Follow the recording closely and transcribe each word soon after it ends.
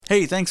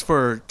Hey, thanks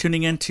for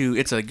tuning in to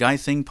It's a Guy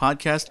Thing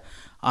podcast.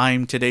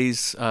 I'm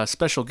today's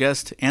special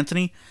guest,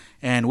 Anthony,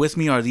 and with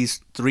me are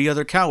these three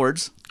other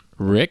cowards.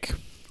 Rick,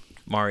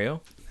 Mario,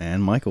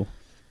 and Michael.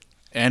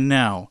 And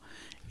now,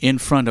 in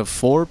front of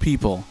 4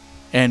 people,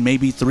 and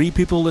maybe 3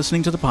 people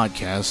listening to the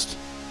podcast,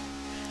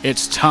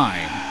 it's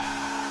time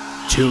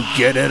to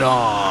get it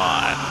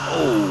on.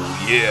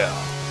 Oh, yeah.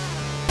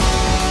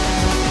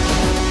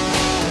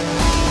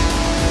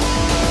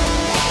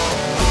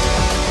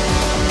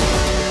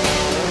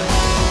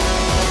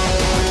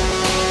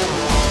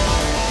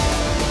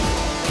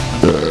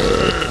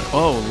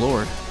 Oh,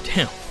 Lord.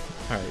 damn.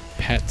 All right,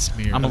 Pat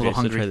Smear. I'm a little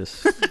so hungry. try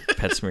this.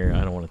 Pat Smear.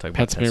 I don't want to talk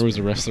Pat about Smear was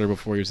a wrestler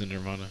before he was in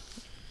Nirvana.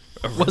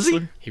 Was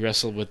he? He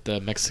wrestled with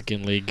the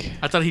Mexican League.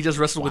 I thought he just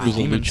wrestled with He his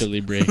was a demons.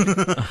 lucha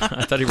libre.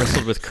 I thought he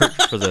wrestled with Kurt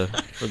for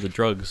the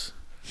drugs.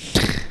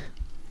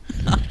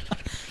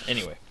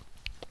 Anyway,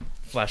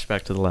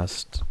 flashback to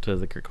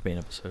the Kurt Cobain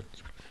episode.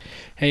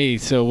 Hey,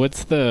 so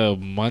what's the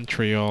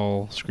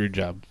Montreal screw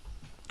job?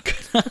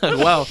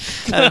 Wow.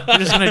 We're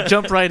just going to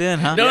jump right in,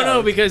 huh?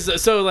 No,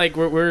 because so like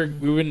we've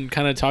been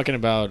kind of talking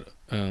about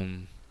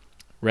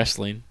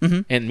wrestling,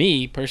 Mhm. and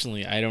me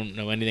personally, I don't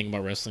know anything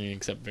about wrestling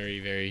except very,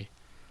 very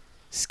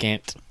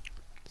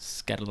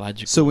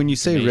scatological. So when you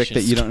say, Rick,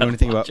 that you don't know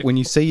anything about, when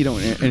you say you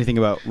don't know anything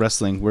about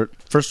wrestling, we're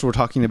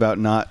talking about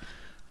not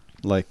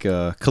like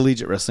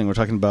collegiate wrestling. We're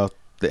talking about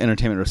the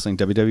entertainment wrestling,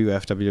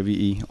 WWF,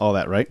 WWE, all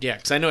that, right? Yeah,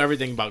 because I know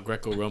everything about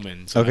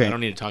Greco-Roman, so Okay. I don't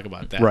need to talk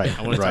about that. Right,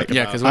 I want to right. talk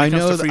Yeah, about because when it I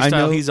comes to know- I freestyle,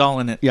 know- he's all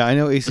in it. Yeah, I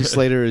know AC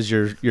Slater is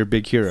your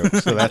big hero.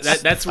 So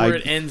that's where I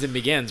it ends and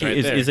begins, right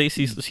Is there.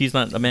 AC? He's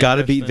not a man.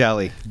 gotta crush beat then?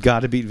 Valley.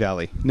 Gotta beat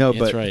Valley. No,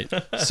 That's but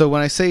right. so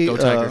when I say Go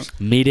Tigers.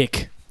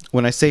 Medic.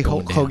 when I say Going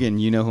Hulk down. Hogan,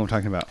 you know who I'm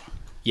talking about.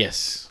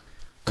 Yes.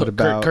 What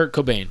about Kurt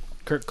Cobain?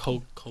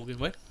 Hogan?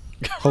 What?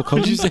 Hulk What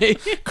Hogan? did you say?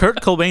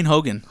 Kurt Cobain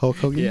Hogan. Hulk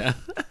Hogan? Yeah.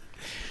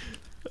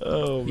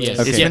 Oh man. Yes.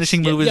 Okay. His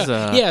finishing move is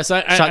yes,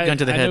 I shotgun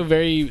to the I head. know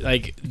very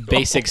like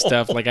basic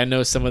stuff. Like I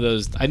know some of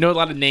those. I know a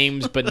lot of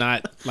names, but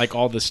not like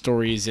all the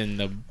stories and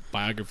the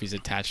biographies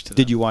attached to them.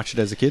 Did you watch it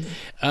as a kid?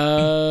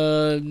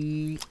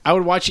 I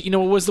would watch it. You know,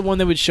 what was the one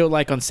that would show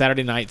like on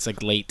Saturday nights,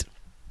 like late?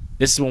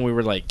 This is when we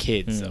were like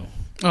kids, so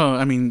Oh,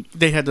 I mean,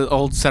 they had the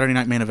old Saturday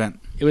Night Main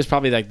Event. it was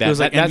probably like that. It was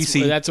like that's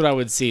NBC. that's what I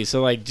would see.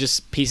 So like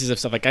just pieces of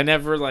stuff. Like I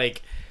never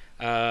like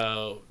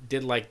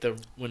did like the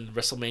when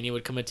WrestleMania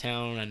would come to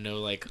town. I know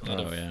like a lot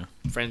Oh of yeah.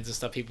 friends and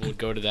stuff. People would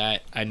go to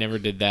that. I never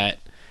did that.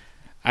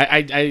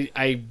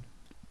 I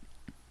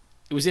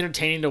it was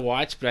entertaining to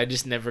watch, but I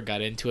just never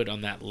got into it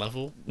on that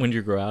level. When did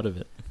you grow out of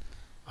it?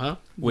 Huh?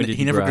 When did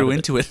he you never grow grew out of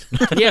into it.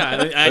 Yeah,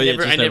 I Oh, yeah,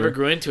 never just never never.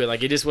 grew into it.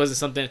 Like it just wasn't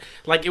something.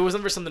 Like it was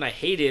never something I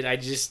hated.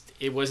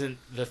 It wasn't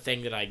the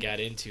thing that I got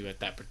into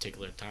at that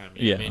particular time.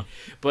 You know what I Yeah. mean?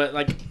 But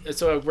like,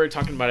 so we're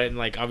talking about it, and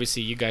like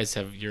obviously you guys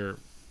have your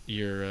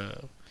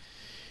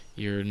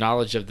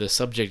knowledge of the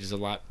subject is a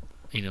lot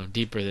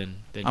deeper than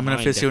I'm an mine,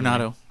 definitely.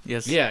 aficionado.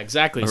 Yes. Yeah,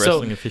 exactly. A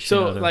So wrestling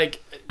aficionado.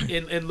 like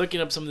in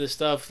looking up some of this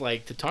stuff,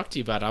 like to talk to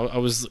you about, I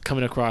was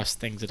coming across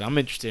things that I'm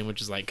interested in,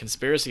 which is like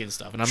conspiracy and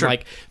stuff, and I'm Sure.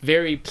 like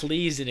very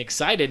pleased and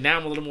excited. Now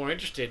I'm a little more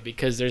interested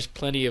because there's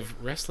plenty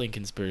of wrestling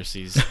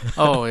conspiracies.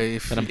 Oh,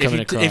 if That I'm if coming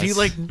you, if you across.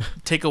 like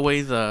take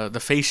away the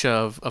fascia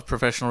of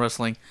professional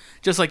wrestling,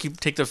 just like you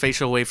take the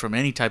fascia away from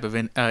any type of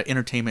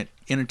entertainment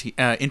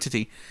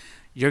entity,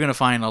 you're gonna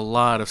find a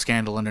lot of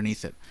scandal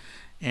underneath it.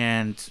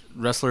 And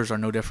wrestlers are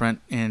no different.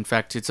 In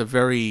fact, it's a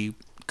very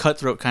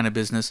cutthroat kind of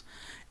business.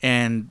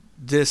 And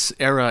this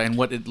era and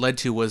what it led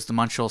to was the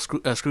Montreal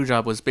screw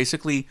job was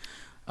basically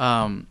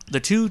the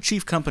 2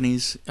 chief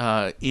companies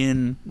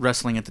in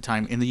wrestling at the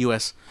time in the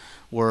U.S.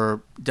 were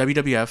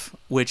WWF,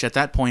 which at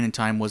that point in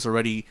time was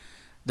already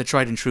the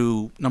tried and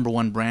true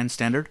 #1 brand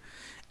standard.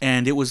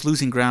 And it was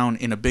losing ground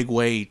in a big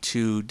way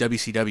to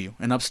WCW,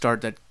 an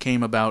upstart that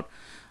came about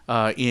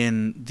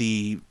in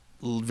the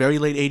very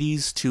late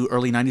 80s to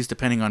early 90s,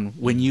 depending on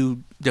when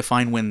you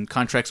define when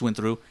contracts went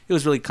through. It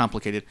was really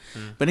complicated.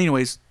 But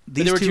anyways,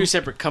 these there were 2 two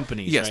separate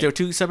companies. yes, right? there were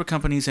 2 separate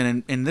companies,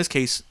 and in this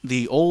case,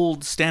 the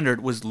old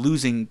standard was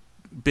losing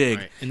big.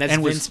 Right. And that's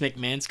was- Vince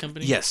McMahon's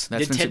company. Yes,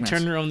 that's Did Vince Ted McMahon's.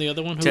 Turner own the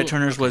other one? Ted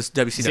Turner's was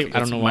WCW. See, I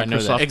don't know why I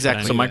know that.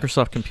 Exactly. So Yeah.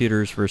 Microsoft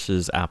Computers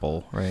versus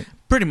Apple, right?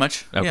 Pretty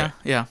much. Okay.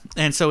 Yeah.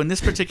 And so in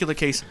this particular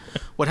case,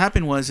 what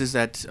happened is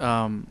that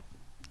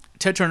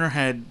Ted Turner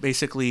had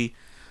basically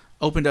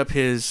opened up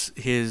his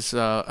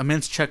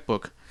immense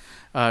checkbook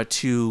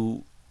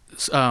to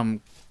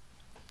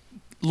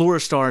lure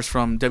stars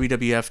from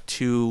WWF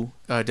to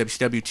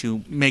WCW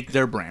to make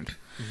their brand.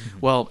 Mm-hmm.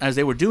 Well, as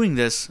they were doing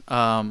this,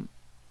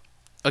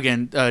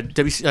 again,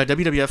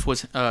 WWF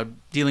was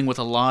dealing with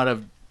a lot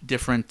of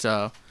different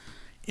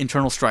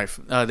internal strife.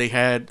 They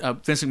had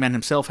Vince McMahon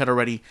himself had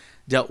already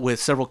dealt with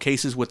several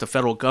cases with the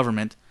federal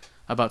government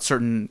about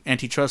certain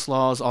antitrust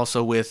laws,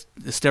 also with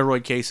the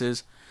steroid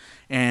cases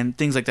and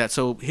things like that.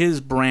 So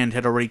his brand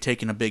had already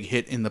taken a big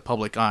hit in the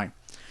public eye.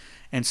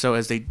 And so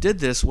as they did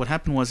this, what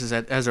happened was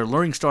that as they're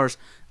luring stars,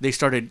 they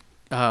started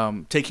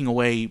taking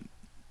away,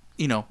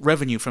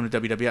 revenue from the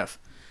WWF.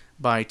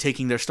 by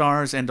taking their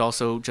stars and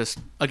also just,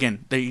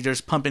 again, they're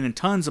just pumping in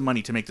tons of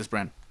money to make this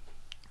brand.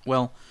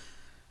 Well,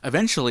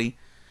 eventually,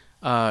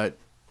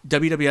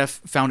 WWF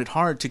found it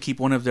hard to keep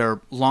one of their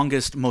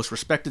longest, most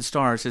respected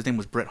stars. His name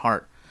was Bret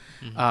Hart.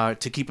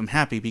 To keep him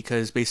happy,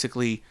 because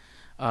basically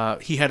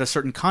he had a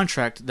certain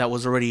contract that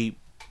was already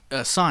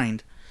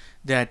signed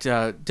that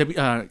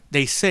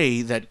they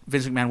say that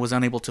Vince McMahon was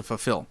unable to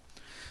fulfill.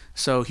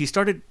 So he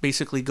started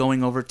basically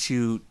going over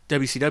to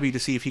WCW to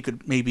see if he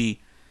could maybe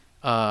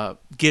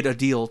get a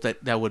deal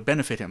that would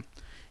benefit him.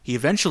 He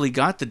eventually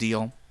got the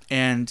deal,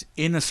 and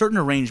in a certain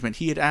arrangement,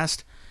 he had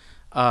asked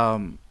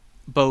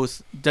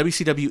both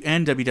WCW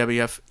and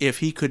WWF if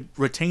he could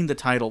retain the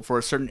title for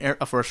a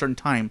certain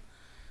time,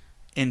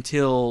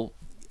 until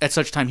at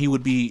such time he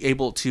would be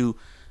able to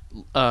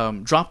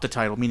drop the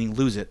title, meaning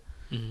lose it,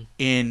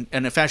 in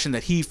a fashion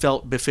that he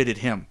felt befitted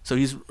him. So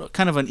he's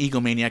kind of an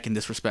egomaniac in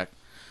this respect.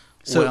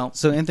 So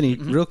Anthony,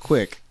 real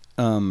quick,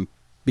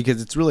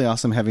 because it's really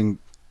awesome having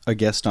a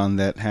guest on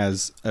that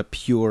has a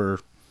pure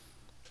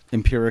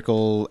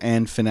empirical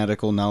and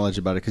fanatical knowledge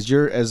about it, because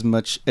you're as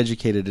much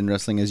educated in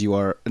wrestling as you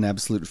are an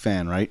absolute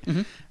fan, right?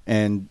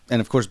 And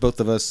of course,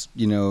 both of us,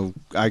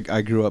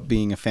 I grew up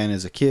being a fan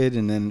as a kid,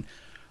 and then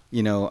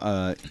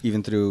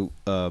even through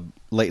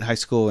late high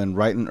school and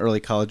right in early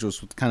college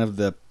was kind of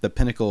the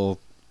pinnacle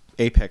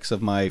apex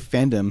of my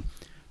fandom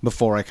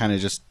before I kind of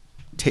just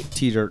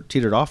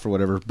teetered off or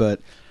whatever. But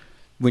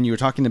when you were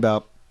talking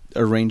about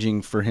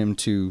arranging for him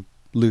to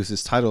lose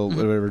his title,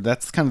 whatever,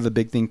 that's kind of the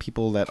big thing.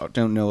 People that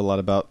don't know a lot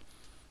about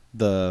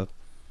the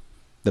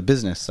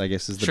business, I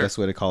guess, is the best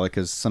way to call it,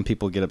 because some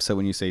people get upset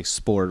when you say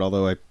sport,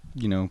 although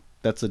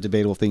that's a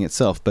debatable thing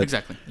itself. But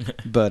exactly.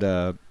 But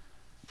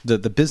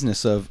the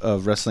business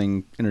of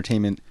wrestling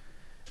entertainment,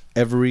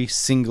 every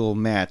single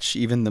match,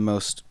 even the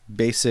most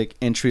basic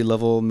entry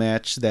level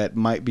match that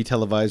might be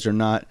televised or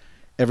not,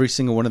 every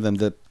single one of them,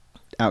 the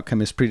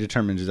outcome is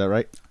predetermined. Is that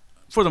right?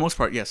 For the most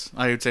part, yes.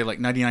 I would say like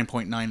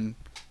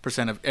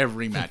 99.9% of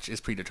every match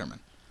is predetermined.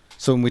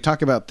 So when we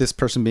talk about this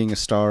person being a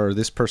star, or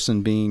this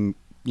person being,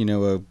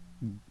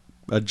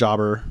 a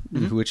jobber,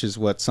 which is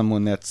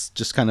someone that's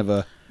just kind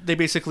of they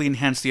basically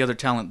enhance the other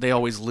talent. They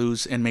always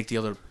lose and make the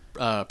other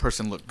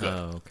person look good.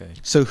 Oh, okay.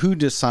 So who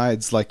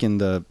decides, like in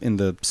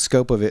the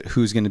scope of it,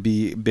 who's going to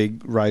be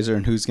big riser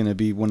and who's going to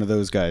be one of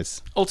those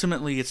guys?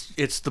 Ultimately,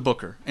 it's the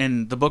booker,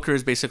 and the booker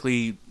is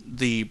basically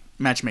the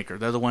matchmaker.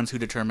 They're the ones who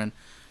determine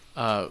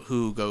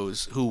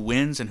who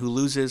wins and who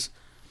loses,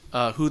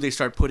 who they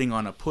start putting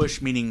on a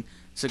push, meaning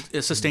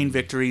sustained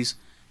victories,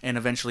 and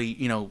eventually,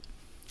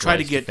 try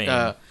to get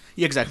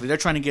exactly. They're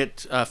trying to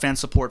get fan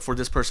support for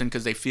this person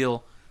because they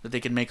feel that they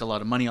can make a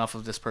lot of money off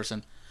of this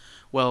person.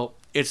 Well,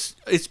 it's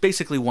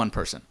basically one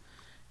person.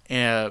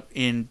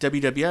 In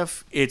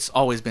WWF, it's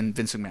always been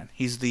Vince McMahon.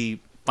 He's the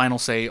final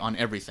say on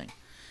everything.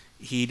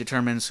 He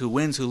determines who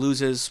wins, who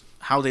loses,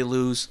 how they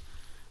lose.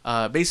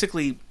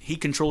 Basically, he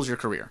controls your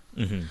career.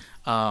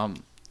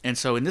 And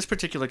so in this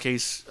particular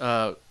case,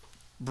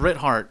 Bret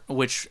Hart,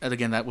 which,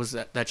 again, that was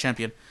that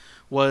champion,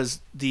 was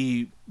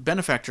the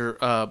benefactor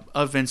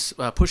of Vince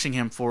pushing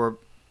him for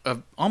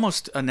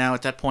almost now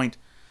at that point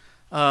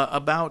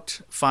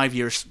about 5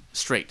 years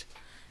straight.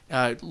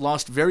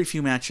 Lost very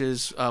few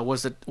matches.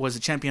 Was the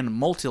champion on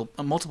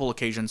multiple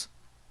occasions.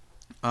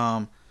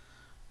 And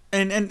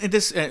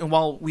this,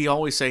 while we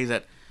always say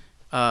that,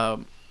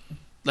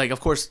 of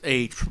course,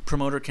 a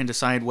promoter can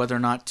decide whether or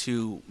not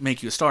to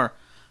make you a star,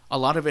 a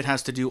lot of it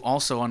has to do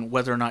also on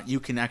whether or not you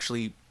can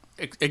actually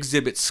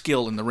exhibit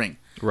skill in the ring.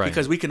 Right.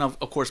 Because we can, of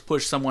course,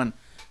 push someone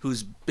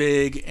who's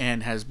big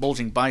and has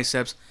bulging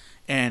biceps,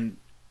 and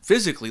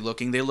physically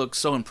looking, they look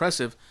so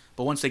impressive.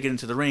 But once they get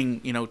into the ring,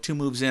 2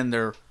 moves in,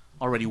 they're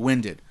already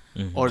winded,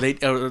 or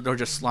they're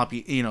just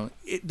sloppy.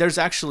 There's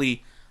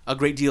actually a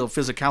great deal of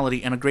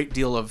physicality and a great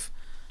deal of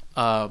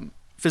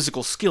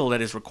physical skill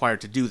that is required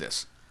to do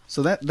this.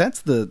 So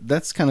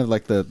that's kind of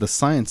like the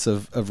science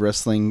of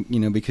wrestling,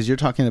 because you're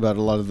talking about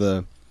a lot of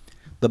the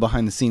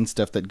behind the scenes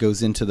stuff that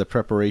goes into the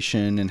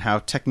preparation and how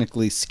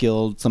technically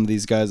skilled some of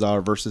these guys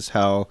are versus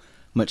how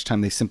much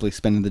time they simply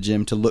spend in the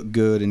gym to look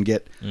good and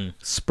get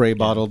spray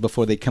bottled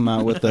before they come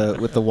out with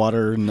the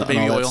water and all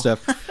that oil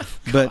stuff.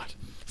 But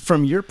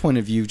from your point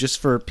of view, just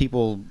for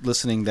people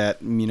listening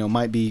that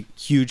might be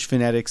huge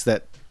fanatics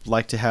that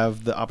like to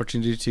have the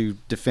opportunity to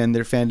defend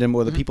their fandom,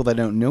 or the people that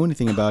don't know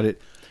anything about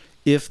it,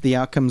 if the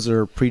outcomes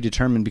are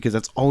predetermined, because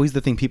that's always the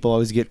thing people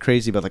always get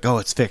crazy about, like, oh,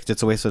 it's fixed,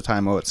 it's a waste of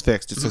time, oh, it's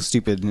fixed, it's so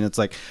stupid, and it's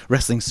like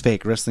wrestling's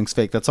fake.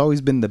 That's always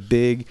been the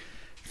big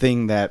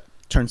thing that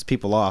turns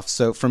people off.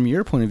 So from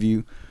your point of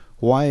view,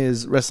 why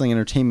is wrestling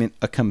entertainment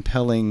a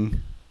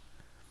compelling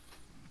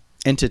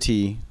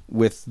entity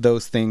with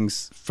those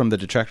things from the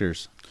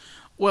detractors?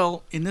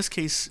 Well, in this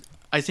case,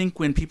 I think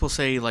when people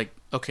say, like,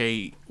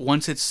 okay,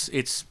 once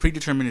it's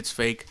predetermined, it's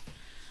fake,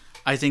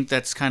 I think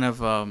that's kind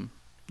of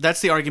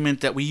that's the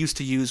argument that we used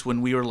to use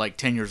when we were like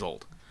 10 years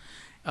old.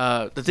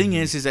 The thing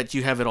is that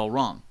you have it all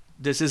wrong.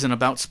 This isn't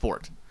about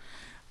sport.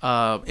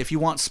 If you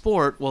want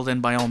sport, well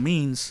then by all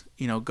means,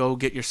 go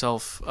get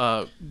yourself,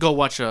 go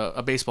watch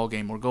a baseball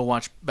game or go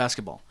watch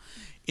basketball.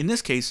 In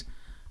this case,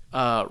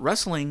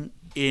 wrestling,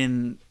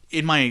 in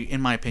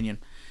my opinion,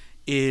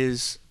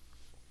 is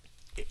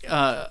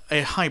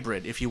a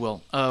hybrid, if you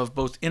will, of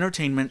both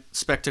entertainment,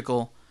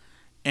 spectacle,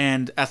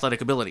 and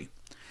athletic ability.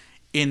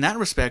 In that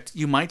respect,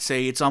 you might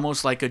say it's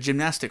almost like a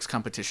gymnastics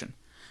competition,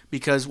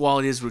 because while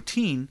it is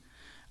routine,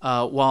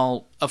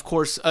 while of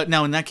course,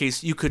 now in that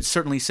case, you could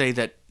certainly say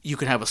that you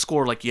could have a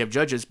score like you have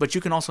judges, but you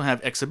can also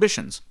have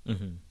exhibitions.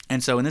 Mm-hmm.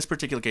 And so in this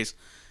particular case,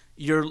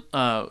 you're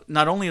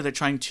not only are they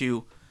trying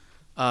to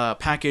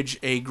package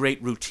a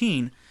great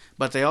routine,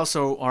 but they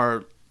also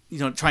are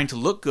trying to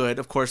look good.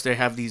 Of course, they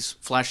have these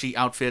flashy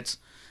outfits.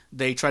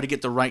 They try to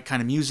get the right kind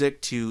of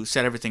music to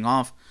set everything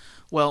off.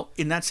 Well,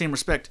 in that same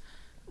respect,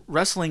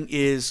 wrestling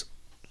is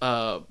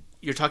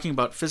you're talking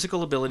about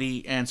physical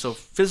ability, and so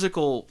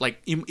physical,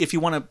 like if you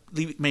want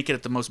to make it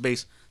at the most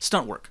base,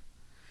 stunt work.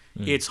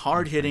 It's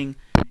hard hitting.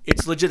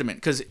 It's legitimate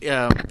because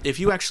if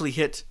you actually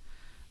hit,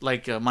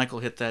 like Michael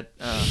hit that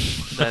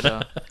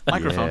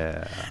microphone.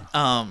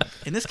 Yeah.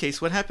 In this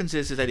case, what happens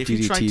is that if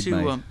you try DDT'd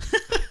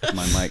to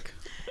my mic.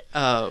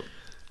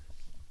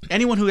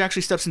 anyone who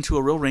actually steps into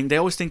a real ring, they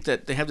always think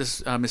that they have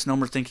this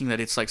misnomer thinking that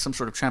it's like some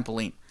sort of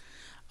trampoline.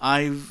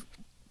 I've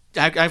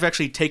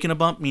actually taken a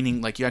bump,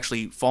 meaning like you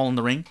actually fall in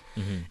the ring,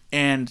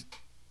 and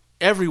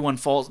everyone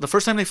falls. The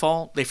first time they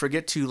fall, they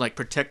forget to like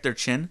protect their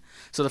chin.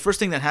 So the first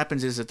thing that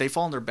happens is that they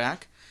fall on their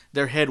back,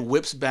 their head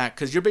whips back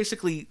because you're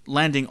basically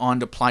landing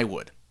onto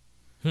plywood.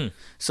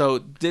 So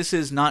this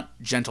is not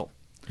gentle.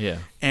 Yeah.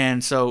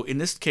 And so in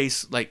this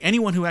case, like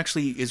anyone who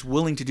actually is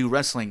willing to do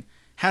wrestling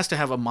has to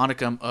have a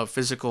modicum of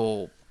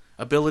physical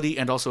ability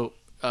and also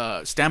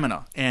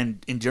stamina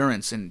and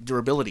endurance and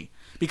durability,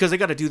 because they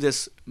got to do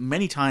this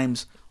many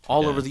times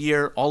all over the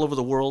year, all over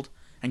the world,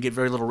 and get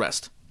very little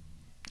rest.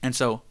 And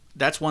so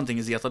that's one thing,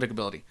 is the athletic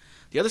ability.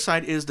 The other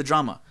side is the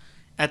drama.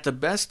 At the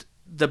best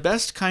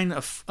kind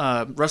of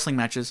wrestling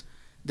matches,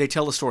 they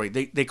tell a story.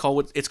 They call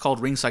it's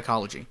called ring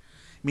psychology,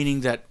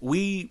 meaning that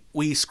we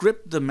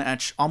script the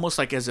match almost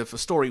like as if a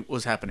story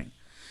was happening.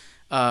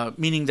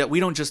 Meaning that we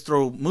don't just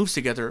throw moves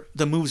together;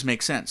 the moves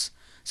make sense.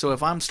 So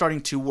if I'm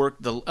starting to work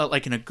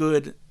like in a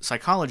good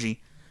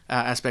psychology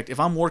aspect, if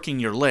I'm working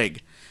your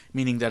leg,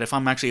 meaning that if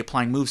I'm actually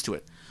applying moves to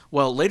it,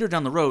 well, later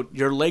down the road,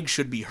 your leg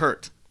should be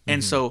hurt.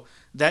 And so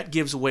that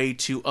gives way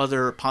to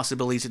other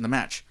possibilities in the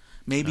match.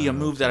 Maybe a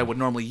move that I would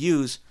normally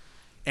use,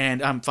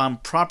 and if I'm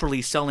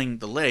properly selling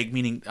the leg,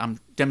 meaning I'm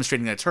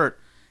demonstrating that it's hurt,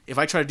 if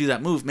I try to do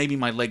that move, maybe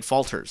my leg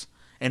falters,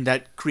 and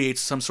that creates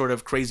some sort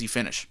of crazy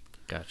finish.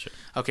 Gotcha.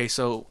 Okay,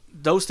 so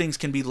those things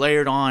can be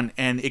layered on,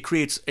 and it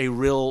creates a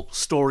real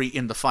story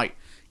in the fight.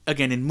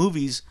 Again, in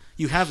movies,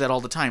 you have that all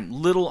the time.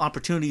 Little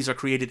opportunities are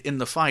created in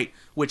the fight,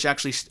 which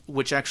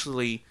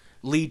actually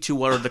lead to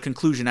where the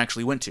conclusion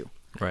actually went to.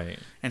 Right.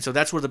 And so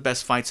that's where the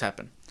best fights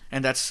happen,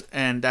 and that's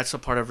a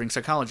part of ring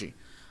psychology.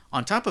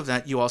 On top of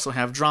that, you also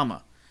have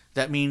drama.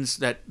 That means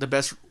that the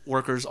best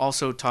workers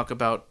also talk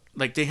about,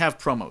 like, they have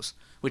promos,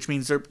 which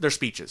means they're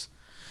speeches.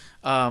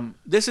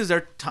 This is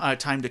their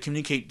time to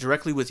communicate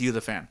directly with you,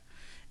 the fan.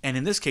 And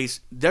in this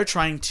case, they're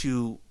trying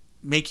to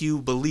make you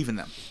believe in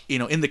them,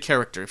 in the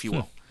character, if you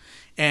will.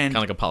 And Kind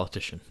of like a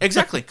politician.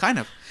 Exactly, kind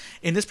of.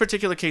 In this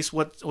particular case,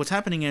 what's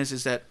happening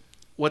is that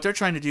what they're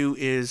trying to do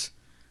is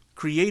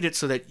create it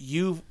so that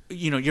you're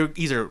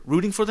either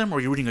rooting for them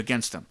or you're rooting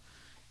against them.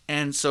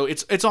 And so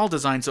it's all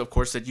designed so, of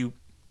course, that you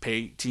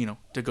pay to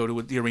go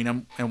to the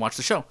arena and watch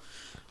the show.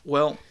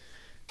 Well,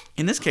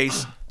 in this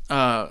case,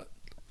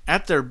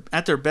 at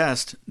their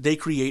best, they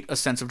create a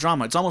sense of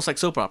drama. It's almost like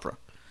soap opera.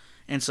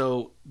 And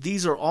so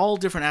these are all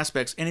different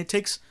aspects, and it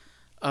takes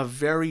a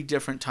very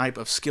different type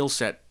of skill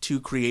set to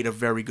create a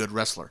very good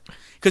wrestler,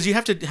 because you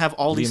have to have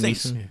all these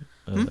things.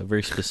 A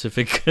very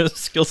specific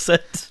skill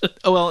set.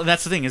 Oh, well,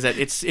 that's the thing, is that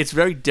it's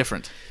very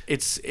different.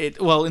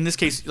 Well, in this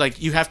case,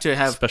 like, you have to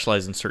have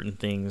specialize in certain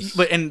things.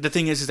 And the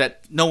thing is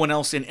that no one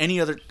else in any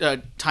other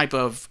type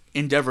of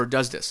endeavor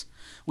does this.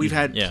 We've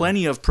had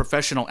plenty of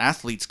professional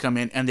athletes come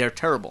in, and they're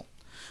terrible.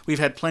 We've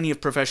had plenty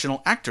of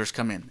professional actors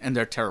come in, and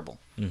they're terrible.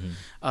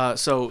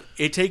 So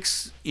it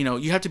takes,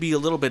 you have to be a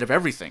little bit of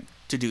everything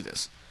to do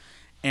this.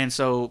 And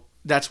so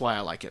that's why I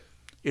like it,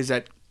 is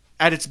that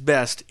at its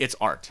best, it's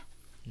art.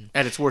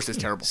 At its worst, it's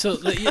terrible. So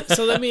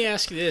let me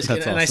ask you this, and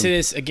Awesome. I say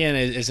this again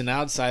as an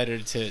outsider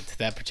to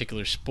that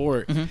particular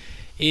sport,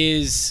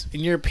 is,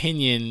 in your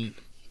opinion,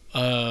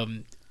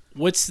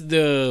 what's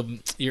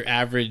your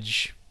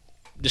average?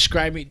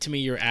 Describe to me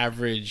your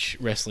average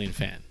wrestling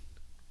fan.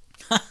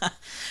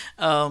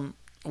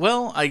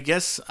 Well, I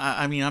guess,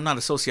 I mean, I'm not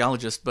a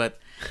sociologist, but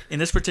in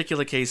this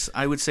particular case,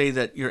 I would say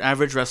that your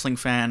average wrestling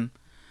fan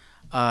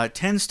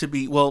tends to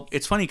be, well,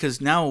 it's funny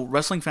because now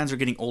wrestling fans are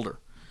getting older.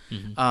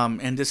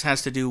 And this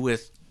has to do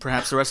with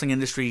perhaps the wrestling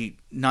industry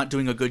not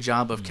doing a good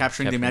job of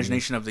capturing the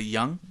imagination of the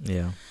young.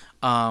 Yeah.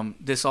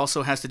 This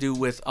also has to do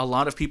with a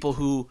lot of people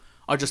who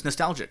are just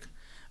nostalgic.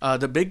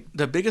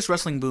 The biggest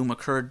wrestling boom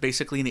occurred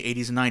basically in the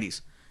 80s and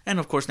 90s. And,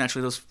 of course,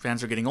 naturally, those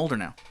fans are getting older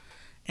now.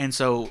 And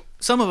so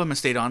some of them have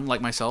stayed on,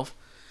 like myself.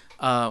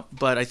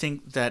 But I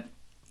think that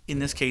in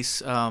this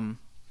case,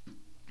 we're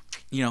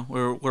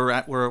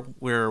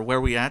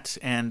where we at,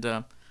 and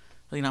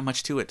really not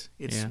much to it.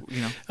 It's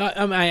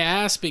I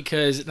ask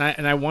because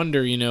I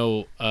wonder,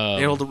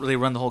 they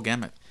run the whole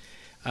gamut.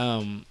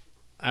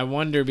 I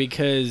wonder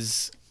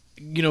because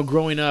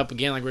growing up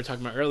again, like we were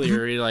talking about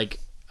earlier, like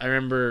I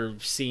remember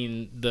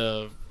seeing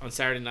on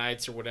Saturday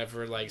nights or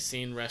whatever, like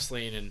seeing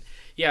wrestling, and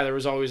there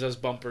was always those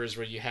bumpers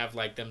where you have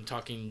like them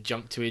talking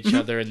junk to each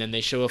other, and then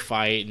they show a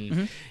fight,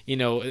 and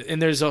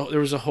and there was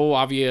a whole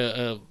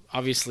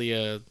obviously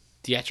a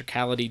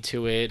theatricality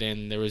to it,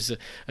 and there was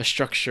a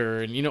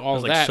structure, and all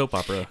of like that soap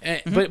opera.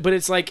 But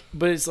it's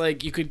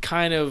like you could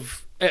kind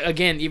of,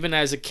 again, even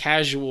as a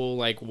casual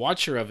like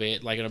watcher of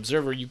it, like an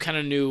observer, you kind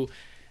of knew.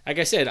 Like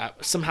I said,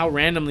 somehow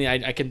randomly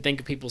I can think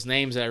of people's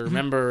names that I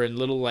remember, and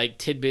little like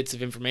tidbits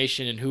of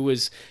information, and who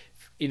was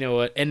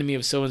an enemy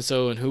of so and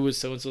so, and who was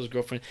so and so's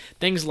girlfriend,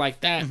 things like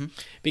that,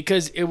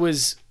 because it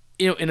was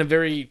in a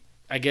very,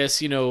 I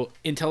guess,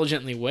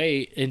 intelligent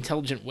way,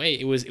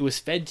 it was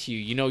fed to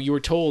you. You were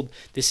told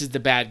this is the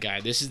bad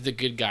guy, this is the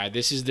good guy,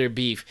 this is their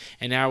beef,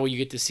 and now you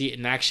get to see it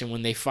in action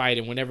when they fight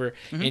and whatever,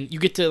 and you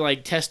get to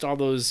like test all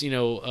those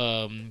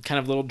kind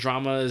of little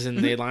dramas and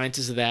the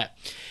alliances of that.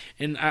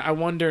 And I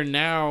wonder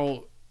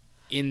now,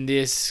 in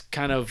this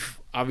kind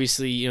of,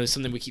 obviously,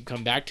 something we keep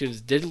coming back to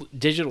is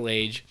digital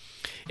age.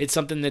 It's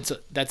something that's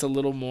a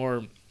little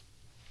more.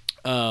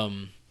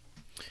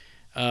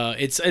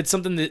 It's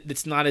something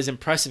that's not as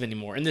impressive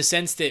anymore, in the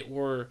sense that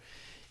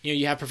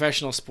you have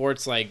professional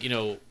sports like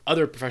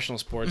other professional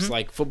sports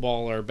like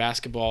football or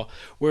basketball,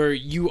 where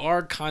you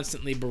are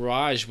constantly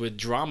barraged with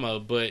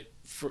drama, but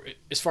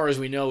as far as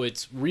we know,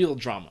 it's real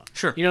drama.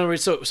 Sure.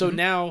 So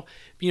now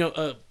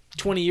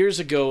 20 years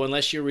ago,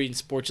 unless you're reading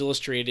Sports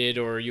Illustrated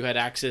or you had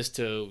access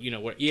to,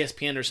 what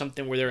ESPN or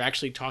something where they're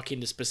actually talking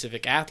to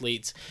specific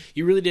athletes,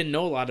 you really didn't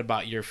know a lot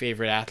about your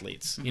favorite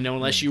athletes,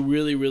 unless you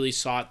really, really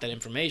sought that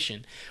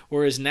information.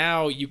 Whereas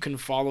now you can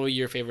follow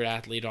your favorite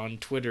athlete on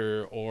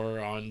Twitter or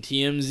on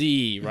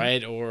TMZ,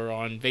 right? Or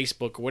on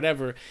Facebook or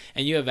whatever,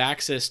 and you have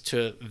access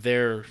to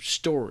their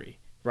story,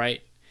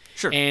 right?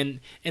 Sure. And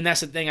that's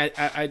the thing.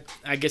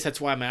 I guess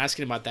that's why I'm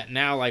asking about that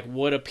now. Like,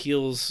 what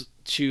appeals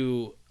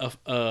to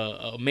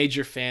a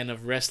major fan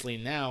of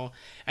wrestling now,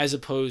 as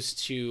opposed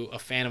to a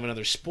fan of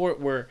another sport,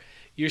 where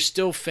you're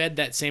still fed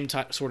that same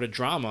sort of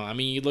drama? I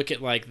mean, you look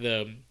at like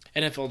the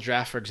NFL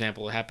draft, for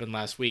example. It happened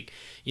last week.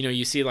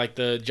 You see like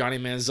the Johnny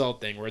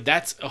Manziel thing, where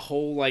that's a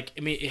whole like,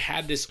 I mean, it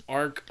had this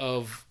arc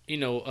of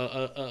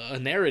a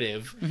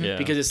narrative,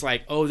 because it's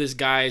like, oh, this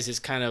guy is this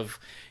kind of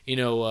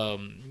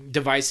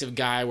divisive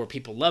guy where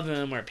people love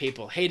him or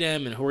people hate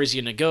him, and where is he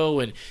gonna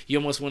go, and you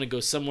almost want to go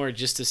somewhere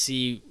just to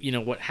see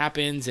what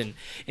happens, and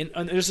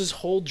there's this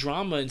whole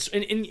drama,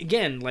 and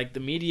again, like the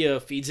media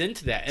feeds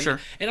into that, and, sure.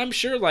 And I'm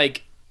sure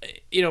like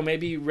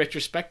maybe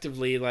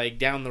retrospectively, like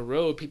down the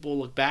road, people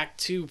look back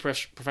to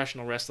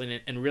professional wrestling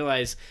and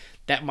realize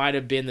that might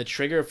have been the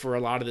trigger for a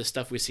lot of the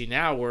stuff we see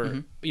now,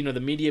 where the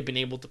media have been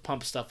able to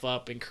pump stuff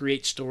up and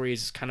create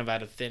stories kind of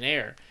out of thin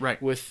air,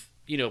 right, with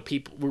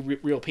people,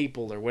 real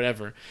people or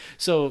whatever.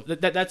 So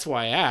that's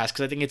why I ask,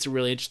 because I think it's a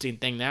really interesting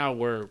thing now,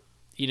 where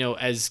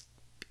as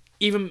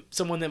even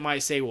someone that might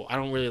say, well, I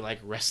don't really like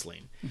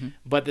wrestling,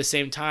 but at the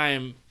same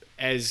time,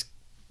 as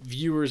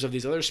viewers of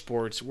these other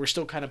sports, we're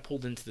still kind of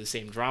pulled into the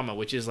same drama,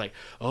 which is like,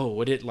 oh,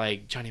 what did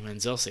like Johnny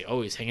Manziel say?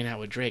 Oh, he's hanging out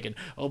with Drake, and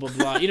oh, blah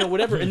blah,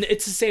 whatever. And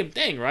it's the same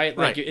thing, right?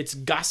 Like, right. It's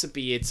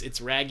gossipy,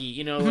 it's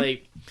raggy,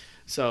 like,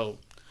 so.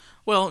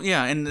 Well,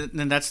 yeah, and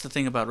that's the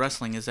thing about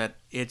wrestling, is that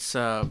it's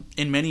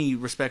in many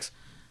respects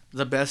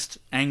the best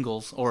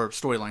angles or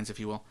storylines, if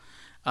you will.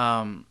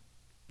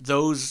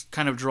 Those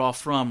kind of draw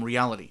from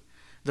reality.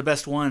 The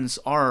best ones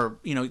are,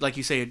 like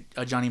you say,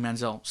 a Johnny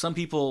Manziel. Some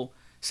people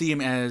see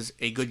him as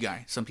a good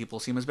guy. Some people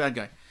see him as a bad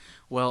guy.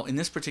 Well, in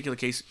this particular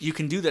case, you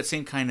can do that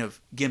same kind of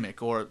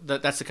gimmick, or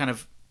that's the kind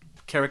of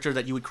character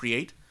that you would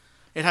create.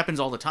 It happens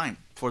all the time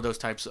for those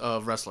types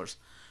of wrestlers,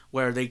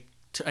 where they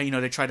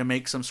try to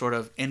make some sort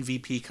of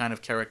MVP kind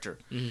of character,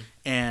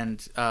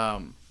 and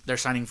they're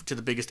signing to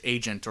the biggest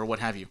agent or what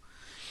have you.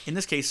 In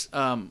this case,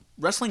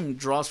 wrestling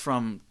draws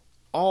from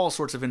all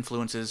sorts of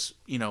influences,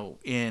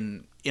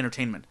 in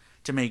entertainment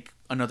to make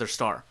another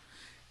star.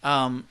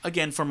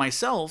 Again, for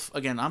myself,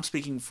 I'm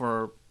speaking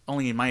for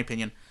only in my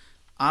opinion.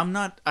 I'm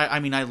not. I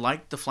mean, I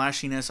like the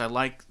flashiness. I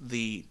like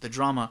the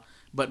drama,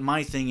 but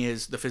my thing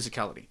is the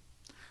physicality.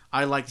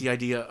 I like the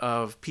idea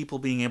of people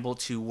being able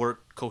to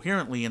work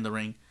coherently in the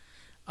ring.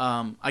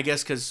 I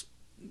guess because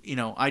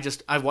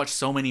I've watched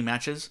so many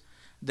matches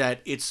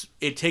that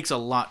it takes a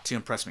lot to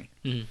impress me.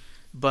 Mm-hmm.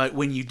 But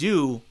when you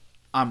do,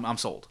 I'm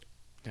sold.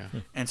 Yeah.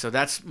 And so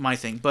that's my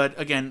thing. But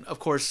again, of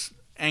course,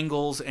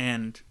 angles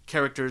and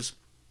characters,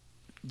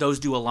 those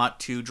do a lot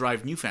to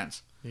drive new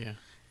fans. Yeah.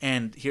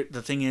 And here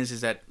the thing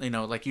is that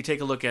like you take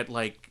a look at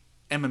like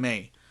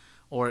MMA,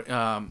 or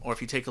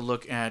if you take a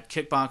look at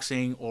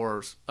kickboxing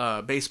or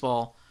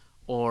baseball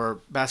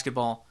or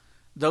basketball,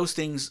 those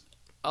things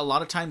a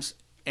lot of times,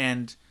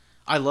 and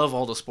I love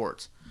all the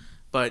sports,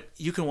 but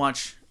you can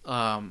watch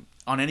on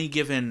any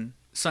given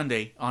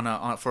Sunday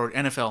for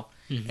NFL,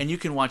 and you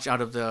can watch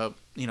out of the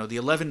the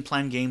 11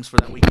 planned games for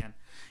that weekend.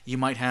 You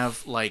might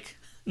have like,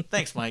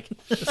 thanks, Mike.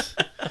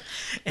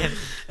 And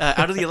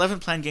out of the 11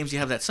 planned games you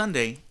have that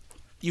Sunday,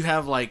 you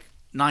have like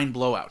 9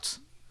 blowouts.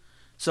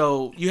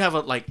 So you have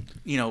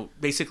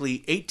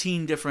basically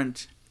 18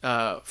 different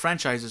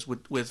franchises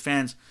with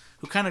fans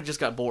who kind of just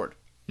got bored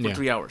for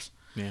 3 hours.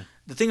 Yeah.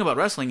 The thing about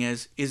wrestling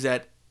is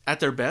that at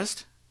their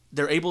best,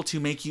 they're able to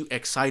make you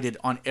excited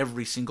on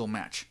every single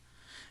match.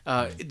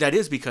 That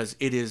is because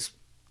it is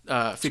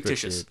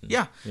fictitious.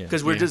 Yeah,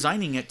 because we're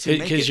designing it to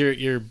make it. Because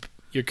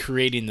you're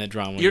creating the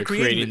drama. You're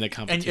creating the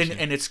competition.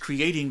 And it's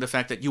creating the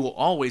fact that you will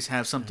always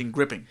have something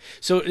gripping.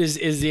 So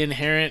is the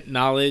inherent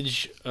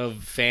knowledge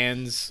of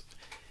fans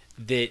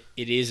that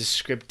it is a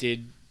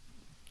scripted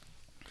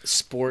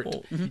sport?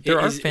 Well, there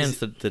are fans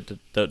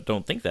that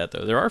don't think that,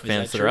 though. There are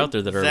fans that are out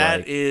there that are that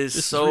like, is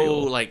this so is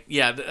real. like,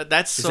 yeah,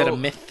 that's Is so... that a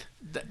myth?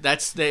 I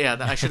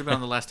should have been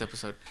on the last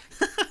episode.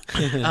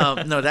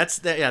 No,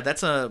 that's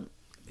a...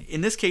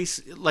 In this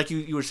case, like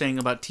you were saying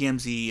about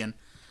TMZ and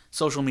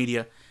social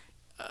media,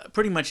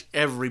 pretty much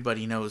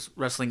everybody knows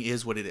wrestling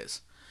is what it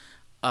is.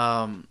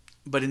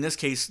 But in this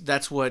case,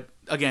 that's what...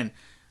 Again,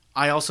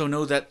 I also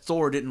know that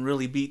Thor didn't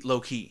really beat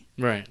Loki.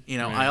 Right. Right.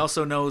 I I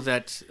also know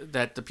that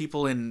the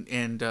people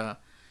in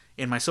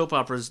my soap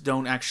operas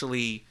don't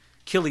actually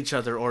kill each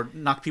other or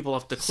knock people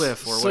off the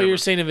cliff or so whatever. you're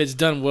saying if it's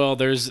done well,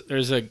 there's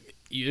a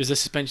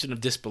suspension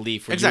of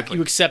disbelief. Where Exactly.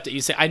 You accept it.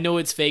 You say, I know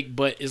it's fake,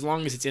 but as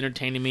long as it's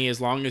entertaining me,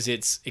 as long as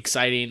it's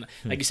exciting,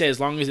 like you said, as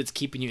long as it's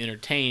keeping you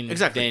entertained,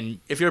 Exactly.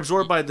 then if you're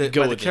absorbed by the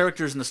with it.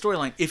 characters and the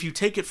storyline, if you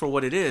take it for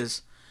what it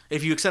is,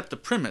 if you accept the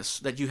premise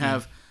that you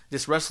have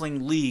this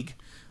wrestling league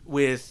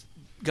with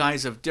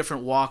guys of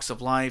different walks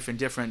of life and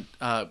different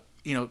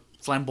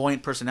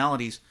flamboyant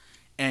personalities,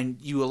 and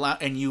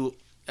you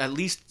at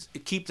least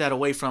keep that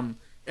away from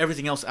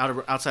everything else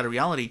outside of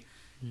reality,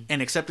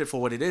 and accept it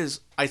for what it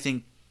is, I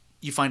think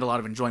you find a lot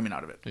of enjoyment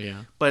out of it.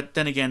 Yeah. But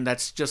then again,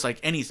 that's just like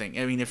anything.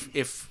 I mean,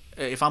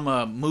 if I'm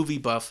a movie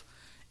buff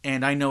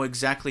and I know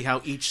exactly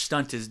how each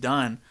stunt is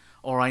done,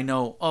 or I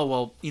know,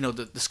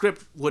 the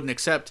script wouldn't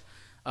accept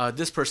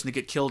this person to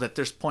get killed at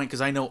this point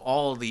because I know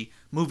all the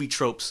movie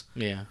tropes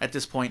at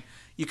this point,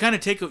 you kind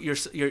of take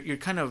you're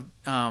kind of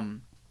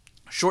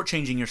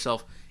shortchanging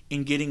yourself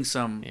in getting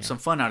some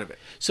fun out of it.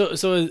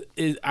 So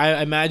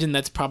I imagine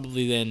that's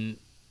probably then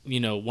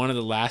one of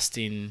the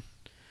lasting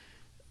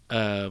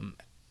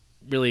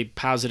really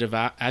positive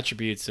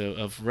attributes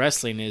of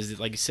wrestling is that,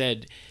 like you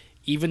said,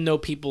 even though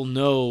people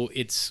know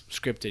it's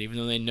scripted, even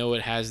though they know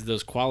it has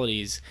those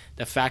qualities,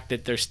 the fact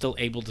that they're still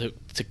able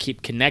to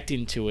keep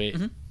connecting to it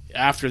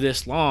after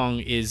this long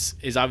is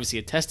obviously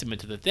a testament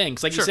to the thing.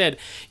 'Cause like you said,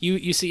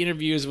 you see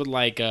interviews with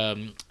like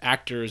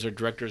actors or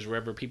directors or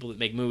whatever, people that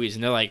make movies,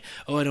 and they're like,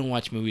 oh, I don't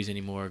watch movies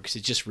anymore because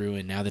it's just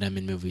ruined. Now that I'm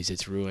in movies,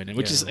 it's ruined. And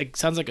which is like,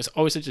 sounds like it's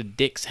always such a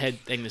dick's head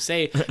thing to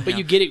say, but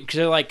you get it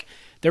because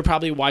they're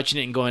probably watching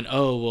it and going,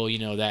 oh,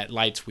 well, that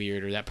light's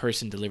weird, or that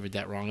person delivered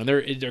that wrong. And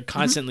they're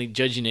constantly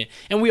judging it.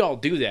 And we all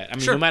do that. I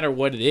mean, no matter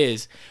what it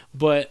is.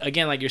 But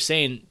again, like you're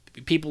saying,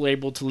 people are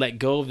able to let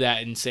go of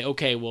that and say,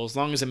 okay, well, as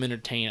long as I'm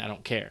entertained, I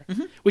don't care.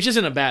 Which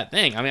isn't a bad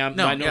thing. I mean,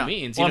 by no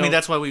means. Well, I mean,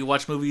 that's why we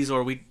watch movies,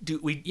 or we do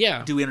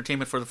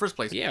entertainment for the first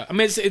place. Yeah. I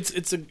mean,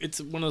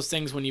 it's one of those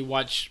things when you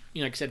watch,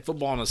 like I said,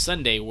 football on a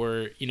Sunday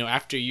where,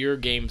 after your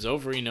game's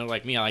over,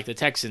 like me, I like the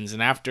Texans,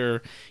 and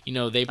after, they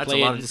that's play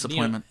a lot of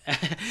disappointment.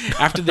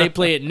 After they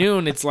play at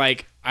noon, it's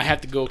like, I have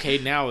to go, okay,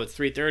 now at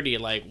 3:30,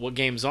 like, what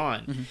game's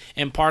on?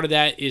 And part of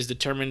that is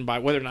determined by,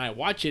 whether or not I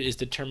watch it is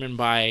determined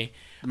by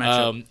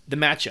the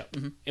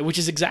matchup, which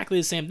is exactly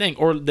the same thing,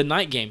 or the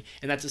night game,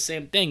 and that's the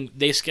same thing.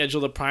 They schedule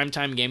the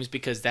primetime games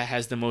because that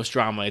has the most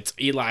drama. It's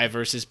Eli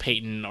versus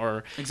Peyton,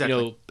 or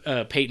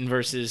Peyton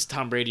versus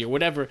Tom Brady, or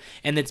whatever,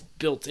 and it's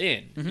built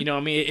in. I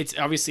mean, it's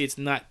obviously it's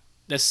not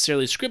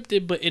necessarily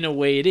scripted, but in a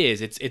way it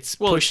is. It's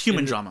pushed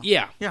human drama.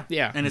 Yeah,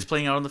 and it's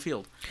playing out on the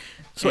field.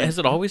 So has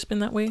it always been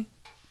that way?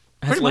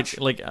 Pretty much.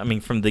 Like I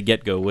mean, from the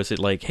get-go, was it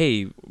like,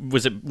 hey,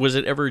 was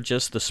it ever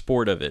just the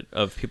sport of it,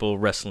 of people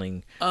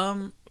wrestling?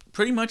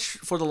 Pretty much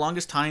for the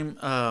longest time.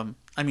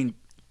 I mean,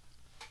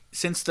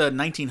 since the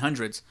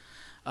 1900s,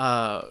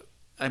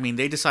 I mean,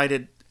 they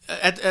decided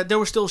there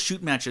were still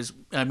shoot matches,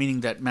 meaning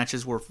that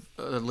matches were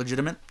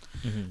legitimate.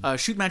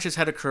 Shoot matches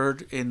had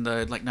occurred in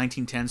the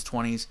 1910s,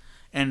 20s,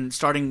 and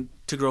starting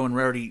to grow in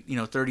rarity,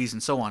 30s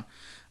and so on.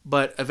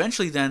 But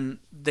eventually, then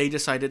they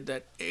decided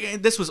that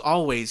this was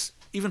always,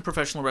 even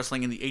professional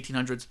wrestling in the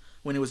 1800s,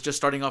 when it was just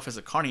starting off as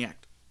a carny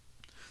act,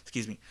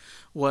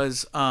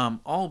 was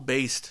all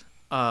based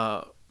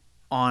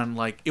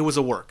on it was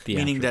a work,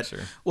 meaning that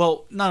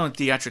not only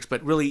theatrics,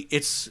 but really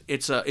it's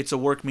a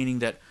work, meaning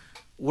that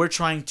we're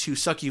trying to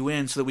suck you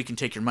in so that we can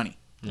take your money.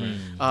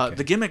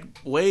 The gimmick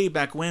way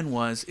back when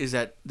is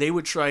that they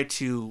would try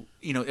to,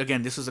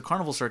 again, this was a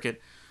carnival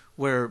circuit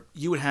where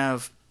you would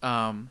have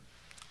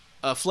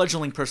a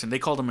fledgling person. They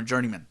called him a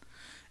journeyman,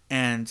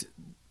 and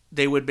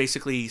they would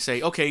basically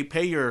say, okay,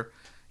 pay your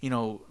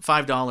 $5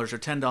 or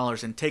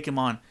 $10 and take him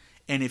on.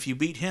 And if you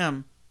beat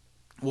him,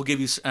 we'll give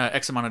you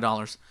X amount of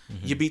dollars.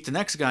 You beat the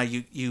next guy,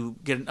 you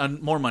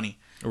get more money.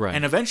 Right.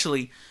 And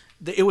eventually,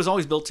 it was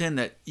always built in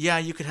that,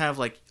 you could have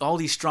like all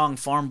these strong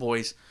farm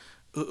boys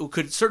who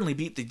could certainly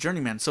beat the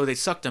journeyman. So they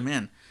sucked them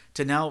in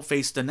to now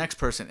face the next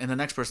person and the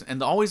next person.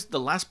 And always the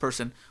last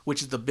person,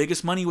 which is the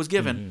biggest money was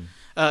given.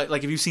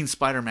 Like if you've seen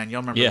Spider-Man,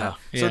 y'all remember that.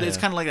 So it's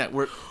kind of like that.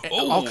 We're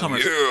all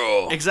comers.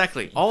 Yeah.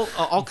 Exactly.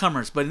 All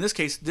comers. But in this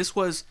case, this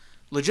was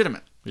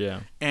legitimate. Yeah.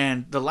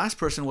 And the last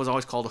person was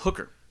always called a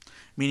hooker,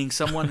 meaning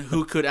someone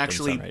who could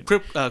actually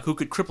who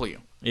could cripple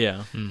you.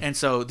 Yeah. And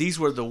so these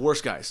were the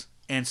worst guys.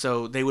 And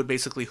so they would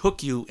basically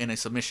hook you in a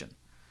submission.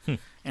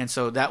 And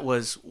so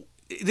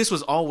this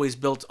was always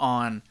built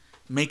on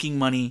making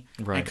money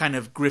and kind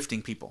of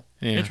grifting people.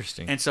 Yeah.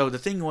 Interesting. And so the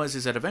thing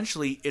is that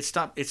eventually it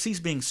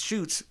ceased being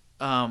shoots.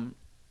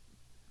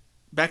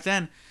 Back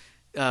then,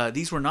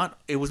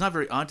 it was not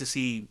very odd to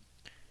see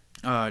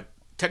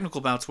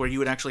technical bouts where you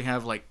would actually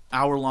have like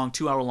hour-long,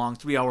 2-hour-long,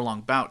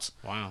 3-hour-long bouts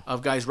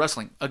of guys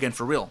wrestling, again,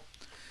 for real.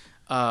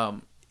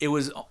 It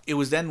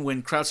was then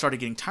when crowds started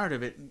getting tired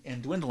of it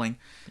and dwindling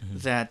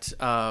that,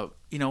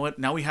 you know what,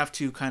 now we have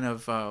to kind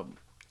of...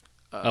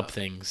 up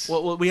things.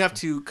 Well, we have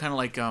to kind of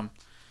like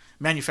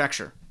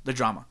manufacture the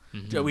drama.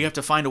 We have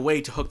to find a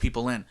way to hook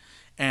people in.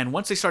 And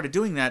once they started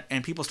doing that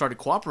and people started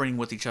cooperating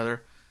with each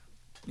other,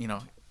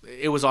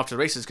 it was off to the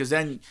races, because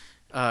then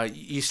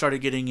you started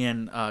getting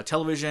in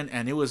television,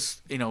 and it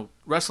was,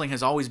 wrestling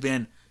has always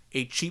been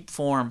a cheap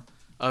form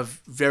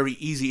of very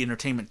easy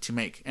entertainment to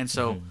make. And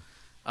so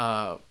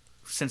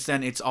since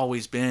then, it's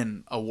always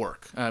been a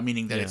work,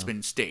 meaning that it's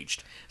been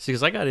staged. See,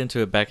 because I got into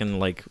it back in,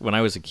 like, when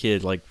I was a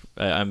kid, like,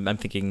 I'm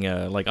thinking,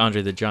 like,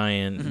 Andre the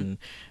Giant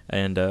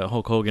and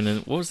Hulk Hogan, and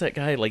what was that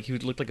guy? Like, he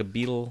looked like a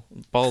beetle,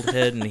 bald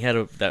head, and he had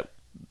that,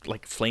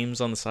 like, flames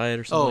on the side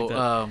or something like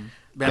that.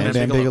 Bam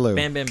Bam Bigelow.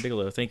 Bam Bam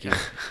Bigelow, thank you.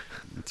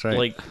 That's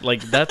right.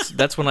 Like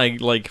that's when I,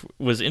 like,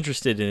 was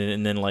interested in it,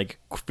 and then, like,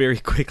 very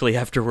quickly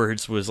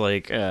afterwards was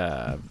like,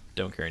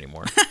 don't care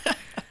anymore.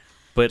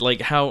 But,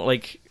 like, how,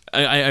 like...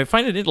 I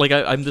find it, like,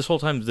 I'm this whole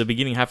time, the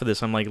beginning half of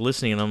this, I'm, like,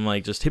 listening, and I'm,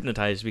 like, just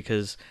hypnotized,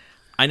 because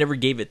I never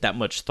gave it that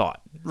much thought.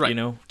 Right.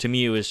 To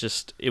me, it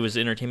was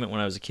entertainment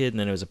when I was a kid, and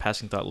then it was a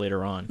passing thought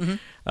later on.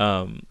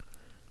 To me,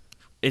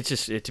 it's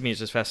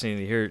just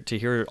fascinating to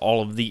hear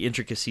all of the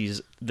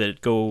intricacies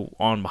that go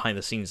on behind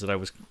the scenes that I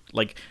was,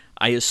 like,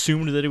 I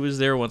assumed that it was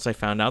there once I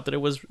found out that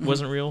it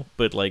wasn't real,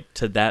 but, like,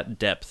 to that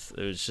depth,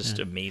 it was just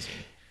amazing.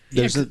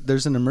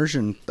 There's an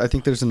immersion. I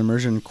think there's an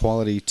immersion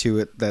quality to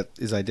it that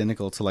is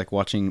identical to, like,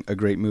 watching a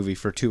great movie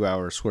for 2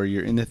 hours, where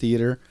you're in the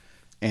theater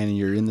and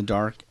you're in the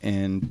dark,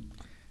 and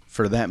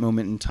for that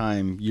moment in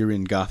time, you're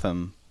in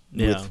Gotham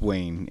with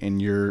Wayne,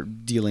 and you're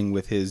dealing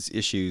with his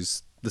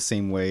issues the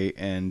same way,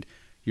 and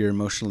you're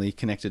emotionally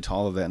connected to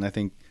all of that. And I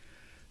think,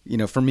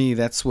 for me,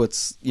 that's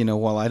what's,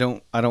 while I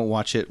don't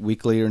watch it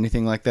weekly or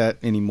anything like that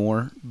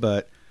anymore,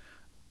 but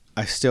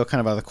I still kind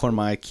of out of the corner of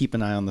my eye keep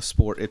an eye on the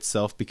sport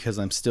itself, because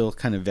I'm still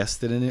kind of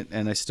vested in it,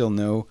 and I still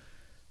know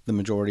the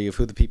majority of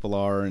who the people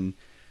are, and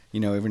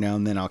every now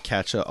and then I'll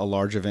catch a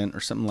large event or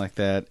something like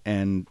that.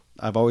 And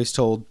I've always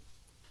told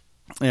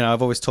some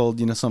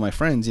of my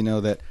friends,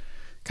 that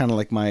kind of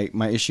like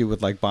my issue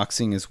with, like,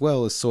 boxing as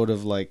well is sort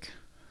of like,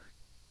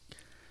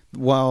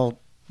 while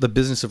the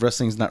business of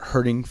wrestling is not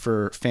hurting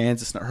for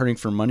fans, it's not hurting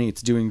for money,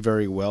 it's doing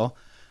very well.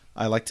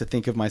 I like to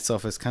think of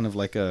myself as kind of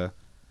like a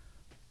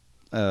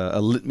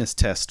litmus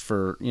test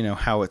for,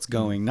 how it's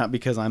going, not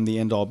because I'm the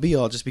end all be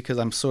all, just because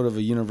I'm sort of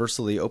a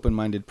universally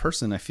open-minded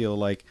person. I feel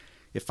like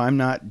if I'm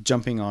not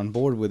jumping on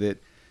board with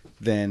it,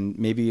 then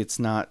maybe it's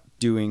not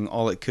doing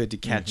all it could to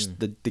catch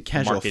the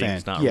casual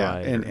fan. Not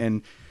right,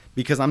 and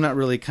because I'm not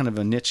really kind of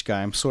a niche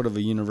guy, I'm sort of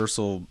a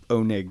universal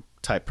Oneg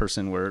type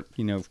person where,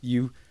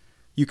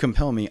 you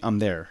compel me, I'm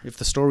there. If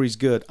the story's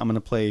good, I'm going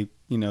to play,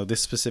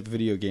 this specific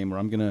video game, or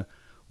I'm going to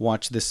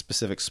watch this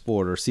specific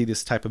sport, or see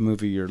this type of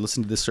movie, or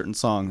listen to this certain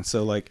song.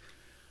 So, like,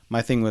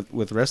 my thing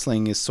with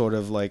wrestling is sort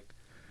of like,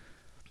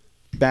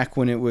 back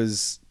when it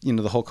was,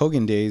 the Hulk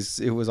Hogan days,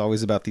 it was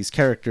always about these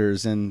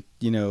characters, and,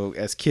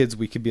 as kids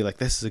we could be like,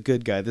 this is a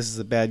good guy, this is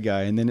a bad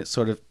guy, and then it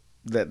sort of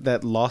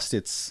that lost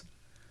its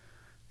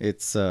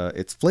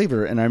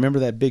flavor. And I remember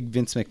that big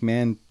Vince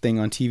McMahon thing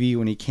on TV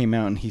when he came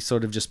out, and he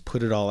sort of just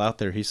put it all out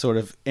there. He sort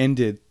of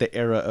ended the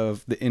era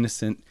of the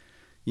innocent,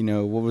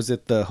 what was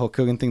it, the Hulk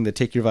Hogan thing, the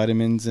take your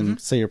vitamins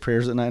and say your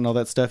prayers at night and all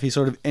that stuff. He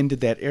sort of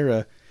ended that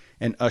era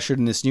and ushered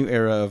in this new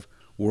era of,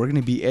 we're going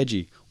to be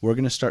edgy. We're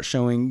going to start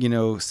showing,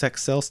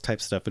 sex sells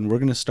type stuff, and we're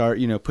going to start,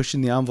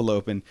 pushing the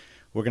envelope, and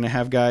we're going to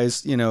have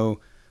guys,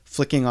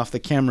 flicking off the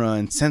camera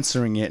and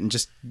censoring it and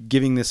just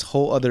giving this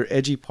whole other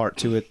edgy part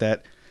to it,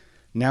 that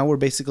now we're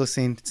basically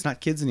saying it's not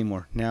kids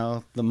anymore.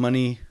 Now the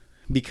money,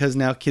 because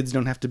now kids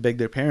don't have to beg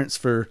their parents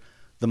for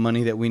the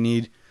money that we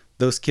need.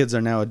 Those kids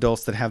are now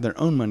adults that have their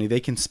own money. They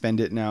can spend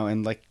it now.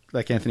 And like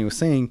Anthony was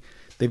saying,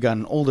 they've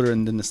gotten older,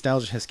 and the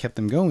nostalgia has kept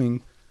them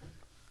going.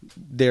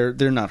 They're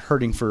not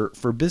hurting for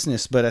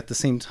business, but at the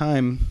same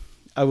time,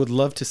 I would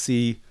love to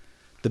see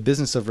the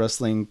business of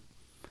wrestling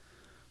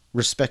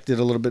respected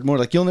a little bit more.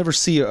 Like, you'll never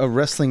see a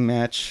wrestling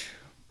match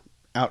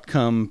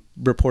outcome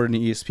reported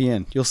in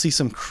ESPN. You'll see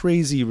some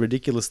crazy,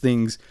 ridiculous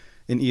things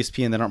in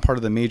ESPN that aren't part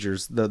of the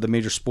majors, the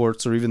major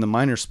sports or even the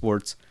minor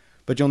sports.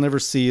 But you'll never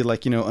see,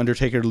 like,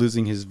 Undertaker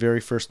losing his very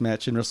first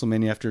match in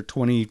WrestleMania after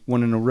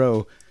 21 in a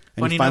row,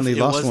 and Funny he finally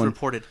enough, lost it was one.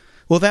 reported.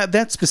 Well,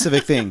 that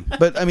specific thing.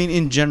 But, I mean,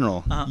 in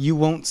general, you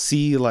won't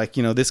see, like,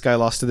 this guy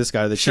lost to this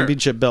guy. The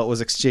championship belt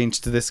was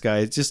exchanged to this guy.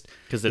 It's just...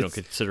 Because they don't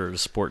consider it a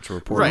sport to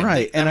report.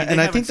 Right. And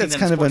I think that's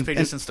kind of...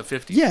 since the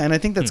 50s. Yeah, and I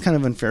think that's kind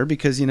of unfair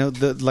because,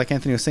 like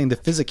Anthony was saying, the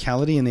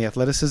physicality and the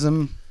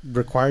athleticism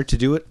required to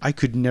do it, I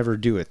could never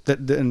do it.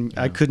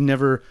 I could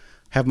never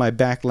have my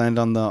back land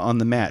on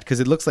the mat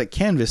because it looks like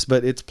canvas,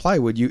 but it's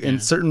plywood.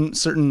 In certain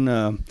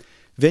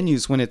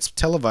venues, when it's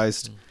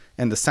televised...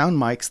 And the sound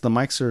mics, the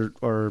mics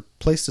are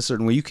placed a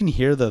certain way. You can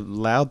hear the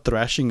loud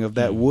thrashing of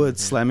that wood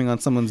slamming on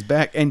someone's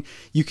back. And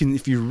you can,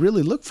 if you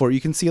really look for it,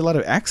 you can see a lot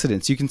of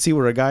accidents. You can see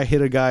where a guy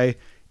hit a guy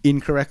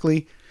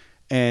incorrectly.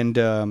 And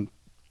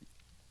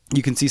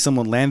you can see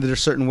someone landed a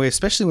certain way,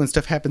 especially when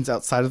stuff happens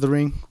outside of the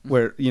ring,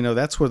 where,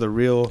 that's where the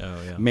real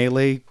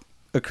melee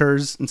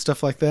occurs and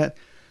stuff like that.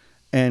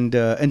 And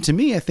to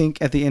me, I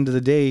think at the end of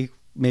the day,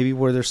 maybe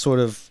where they're sort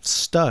of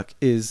stuck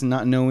is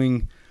not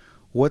knowing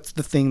what's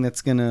the thing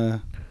that's going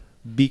to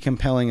be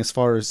compelling as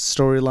far as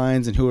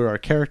storylines and who are our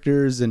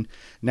characters, and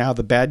now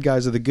the bad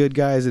guys are the good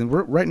guys, and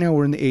right now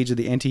we're in the age of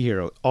the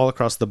anti-hero all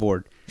across the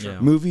board.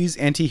 Movies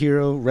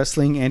anti-hero,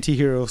 wrestling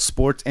anti-hero,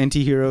 sports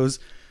anti-heroes.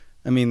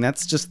 I mean,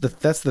 that's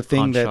the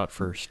thing that shot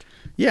first.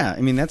 Yeah,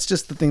 I mean, that's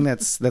just the thing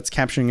that's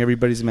capturing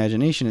everybody's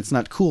imagination. It's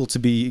not cool to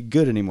be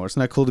good anymore. It's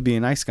not cool to be a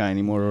nice guy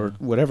anymore, or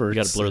whatever. You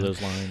got to blur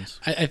those lines.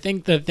 I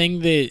think the thing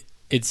that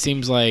it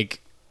seems like,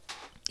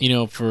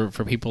 for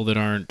people that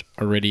aren't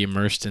already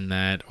immersed in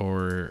that,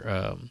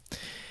 or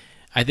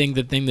I think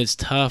the thing that's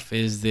tough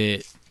is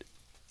that,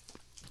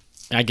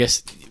 I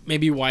guess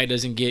maybe why it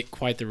doesn't get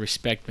quite the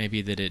respect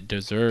maybe that it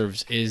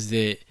deserves is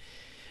that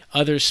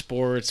other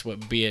sports,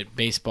 be it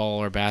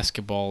baseball or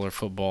basketball or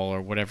football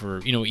or whatever,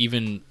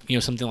 even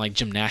something like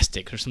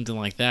gymnastics or something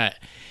like that,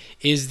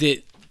 is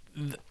that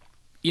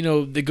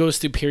that goes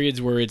through periods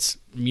where it's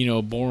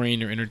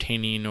boring or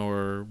entertaining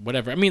or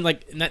whatever. I mean,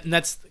 like, and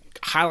that's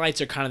highlights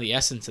are kind of the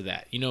essence of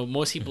that.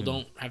 Most people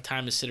don't have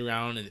time to sit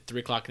around at 3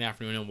 o'clock in the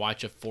afternoon and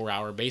watch a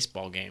 4-hour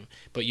baseball game,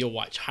 but you'll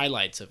watch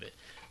highlights of it.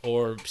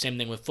 Or same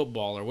thing with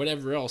football or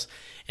whatever else.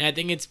 And I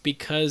think it's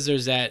because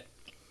there's that,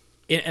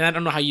 and I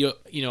don't know how you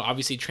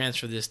obviously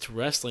transfer this to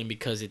wrestling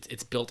because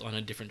it's built on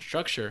a different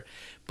structure,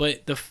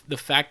 but the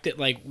fact that,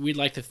 like, we'd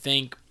like to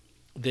think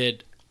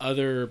that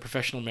other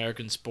professional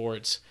American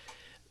sports,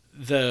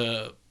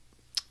 the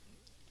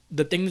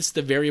thing that's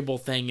the variable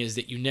thing is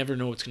that you never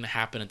know what's going to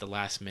happen at the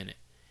last minute.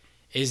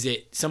 Is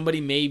that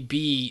somebody may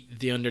be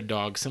the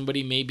underdog,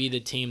 somebody may be the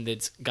team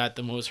that's got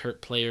the most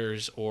hurt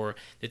players, or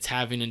that's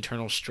having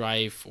internal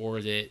strife,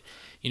 or that,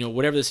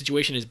 whatever the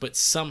situation is, but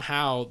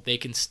somehow they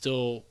can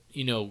still,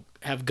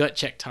 have gut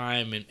check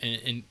time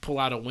and pull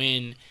out a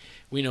win,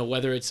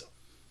 whether it's,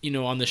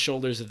 on the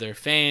shoulders of their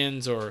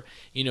fans or,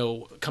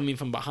 coming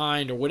from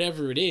behind or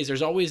whatever it is.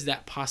 There's always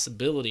that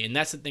possibility. And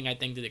that's the thing I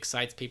think that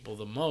excites people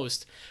the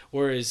most.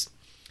 Whereas,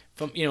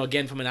 from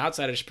an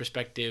outsider's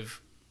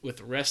perspective with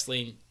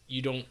wrestling,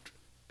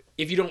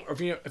 if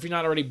you're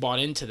not already bought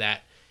into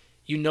that,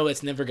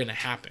 that's never going to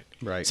happen.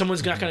 Right.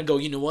 Someone's not going to go,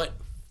 you know what?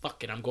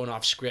 Fuck it, I'm going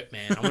off script,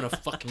 man. I'm going to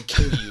fucking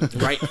kill you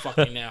right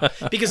fucking now.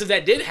 Because if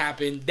that did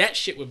happen, that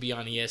shit would be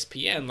on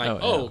ESPN.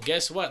 Like,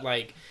 guess what?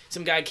 Like,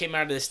 some guy came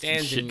out of the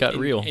stands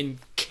and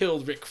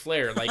killed Ric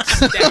Flair. Like,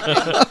 stabbed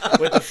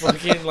him with a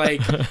fucking,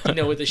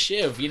 with a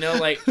shiv.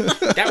 Like,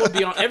 that would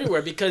be on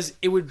everywhere because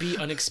it would be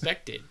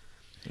unexpected.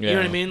 You know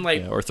what I mean?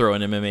 Like, or throw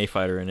an MMA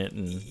fighter in it,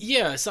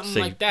 and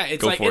something like that.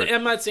 It's like, and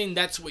I'm not saying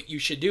that's what you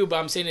should do, but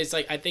I'm saying it's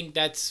like, I think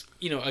that's,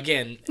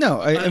 again.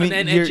 No, I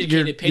mean,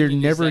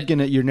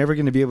 you're never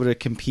gonna be able to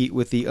compete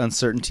with the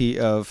uncertainty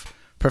of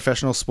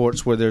professional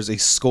sports where there's a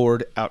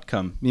scored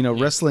outcome.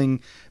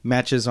 Wrestling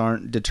matches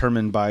aren't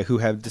determined by who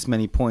had this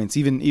many points.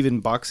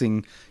 Even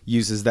boxing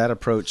uses that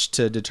approach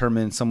to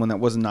determine someone that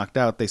wasn't knocked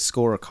out. They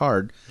score a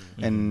card,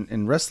 and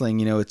in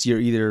wrestling, it's you're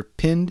either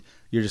pinned,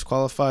 you're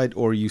disqualified,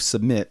 or you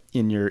submit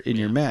in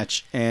your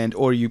match,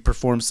 or you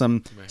perform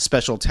some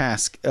special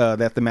task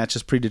that the match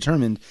is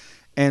predetermined.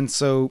 And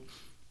so,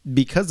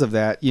 because of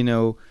that,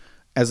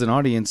 as an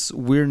audience,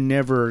 we're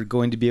never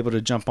going to be able to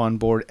jump on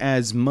board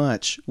as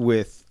much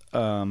with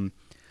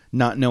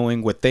not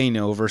knowing what they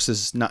know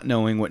versus not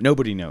knowing what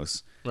nobody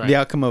knows. Right. The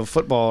outcome of a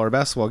football or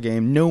basketball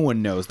game, no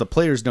one knows. The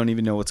players don't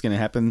even know what's going to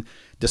happen,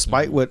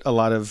 despite what a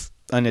lot of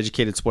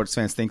uneducated sports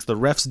fans think. The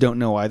refs don't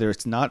know either.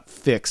 It's not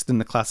fixed in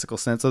the classical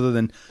sense, other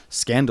than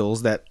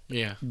scandals that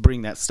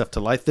bring that stuff to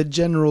light. The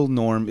general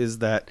norm is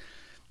that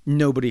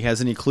nobody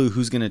has any clue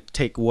who's going to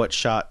take what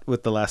shot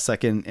with the last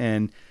second,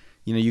 and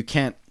you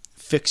can't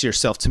fix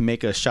yourself to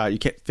make a shot. You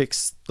can't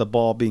fix the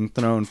ball being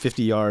thrown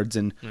 50 yards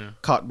and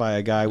caught by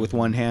a guy with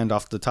one hand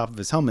off the top of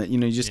his helmet. You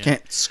just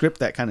can't script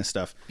that kind of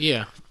stuff.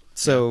 Yeah.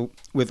 So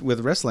with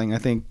wrestling, I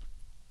think,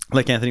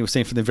 like Anthony was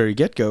saying from the very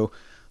get-go,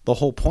 the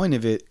whole point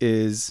of it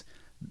is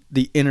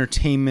the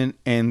entertainment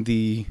and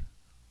the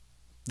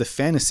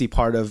fantasy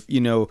part of,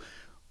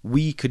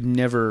 we could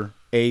never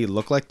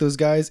look like those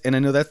guys. And I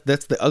know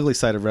that's the ugly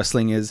side of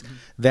wrestling is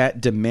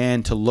that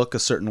demand to look a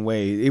certain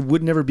way. It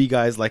would never be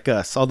guys like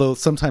us. Although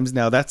sometimes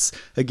now that's,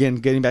 again,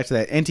 getting back to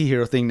that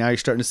anti-hero thing. Now you're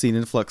starting to see an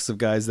influx of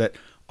guys that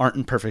aren't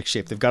in perfect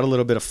shape. They've got a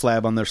little bit of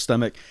flab on their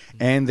stomach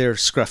and they're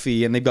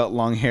scruffy and they've got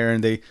long hair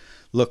and they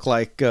look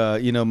like,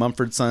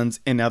 Mumford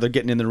Sons, and now they're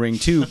getting in the ring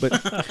too.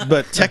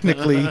 But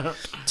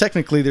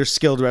technically they're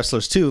skilled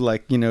wrestlers too,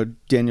 like,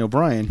 Daniel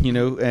Bryan,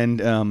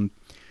 and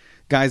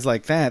guys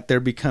like that, they're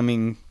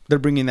bringing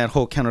that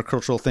whole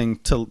countercultural thing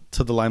to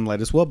the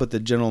limelight as well. But the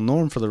general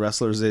norm for the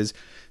wrestlers is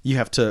you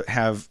have to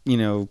have,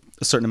 a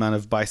certain amount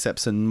of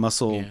biceps and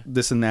muscle,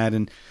 this and that.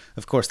 And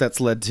of course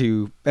that's led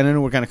to, and I know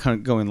we're kind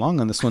of going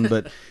long on this one,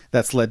 but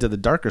that's led to the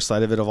darker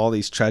side of it, of all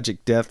these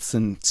tragic deaths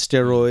and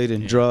steroid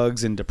and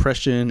drugs and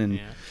depression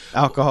and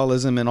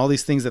alcoholism and all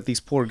these things that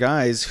these poor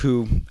guys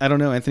who, I don't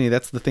know, Anthony,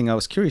 that's the thing I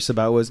was curious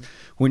about, was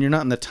when you're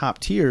not in the top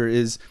tier,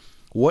 is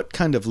what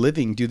kind of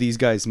living do these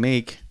guys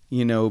make,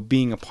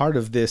 being a part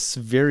of this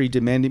very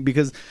demanding,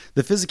 because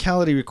the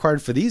physicality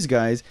required for these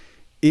guys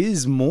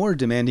is more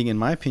demanding, in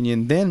my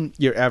opinion, than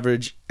your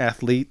average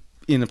athlete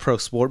in a pro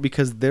sport,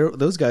 because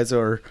those guys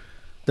they're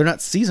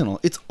not seasonal.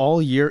 It's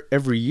all year,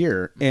 every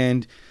year.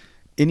 And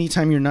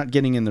anytime you're not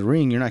getting in the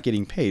ring, you're not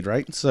getting paid,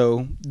 right?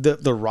 So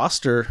the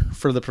roster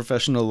for the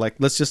professional, like,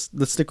 let's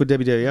stick with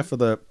WWF for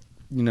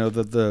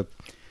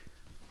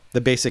the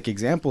basic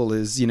example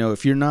is,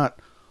 if you're not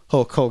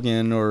Hulk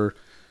Hogan or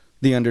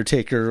The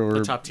Undertaker or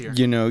the top tier.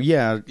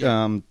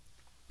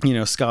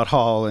 Scott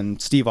Hall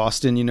and Steve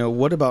Austin,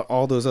 what about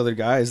all those other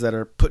guys that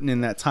are putting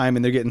in that time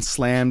and they're getting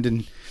slammed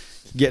and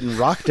getting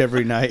rocked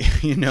every night,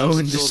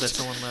 and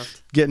just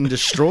getting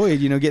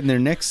destroyed, getting their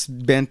necks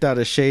bent out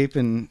of shape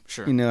and,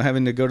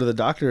 having to go to the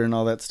doctor and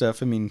all that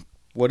stuff. I mean,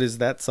 what does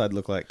that side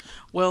look like?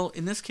 Well,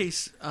 in this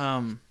case,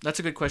 that's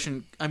a good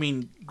question. I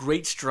mean,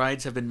 great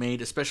strides have been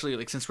made, especially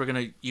like since we're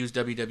going to use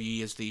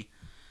WWE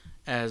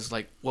as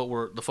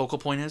what the focal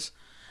point is.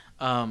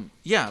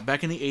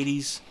 Back in the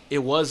 80s, it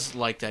was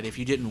like that. If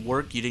you didn't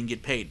work, you didn't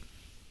get paid.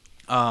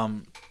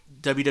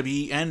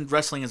 WWE and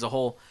wrestling as a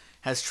whole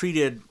has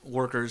treated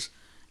workers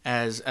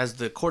as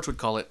the courts would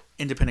call it,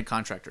 independent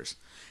contractors,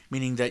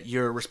 meaning that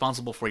you're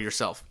responsible for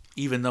yourself,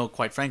 even though,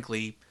 quite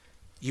frankly,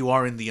 you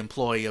are in the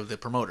employ of the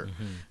promoter.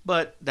 Mm-hmm.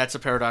 But that's a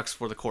paradox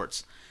for the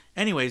courts.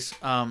 Anyways,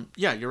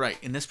 you're right.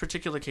 In this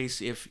particular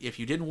case, if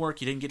you didn't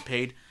work, you didn't get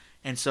paid,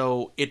 and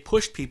so it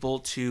pushed people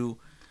to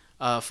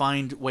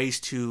find ways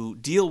to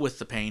deal with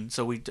the pain.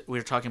 So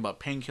we're talking about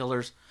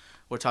painkillers.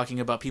 We're talking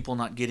about people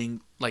not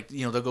getting,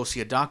 they'll go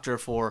see a doctor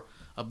for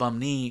a bum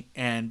knee,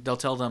 and they'll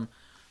tell them,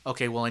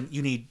 okay, well, and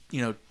you need,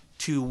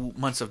 2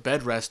 months of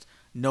bed rest,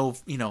 no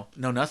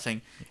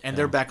nothing, and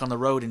they're back on the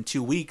road in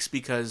 2 weeks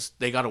because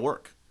they got to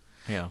work.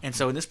 Yeah. And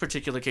so in this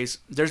particular case,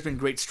 there's been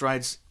great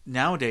strides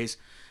nowadays,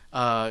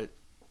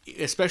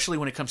 especially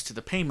when it comes to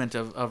the payment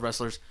of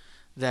wrestlers,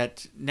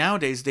 that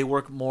nowadays they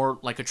work more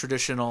like a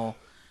traditional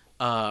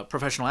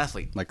professional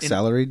athlete.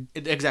 Salaried?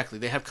 Exactly.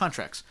 They have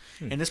contracts.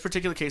 In this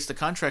particular case, the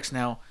contracts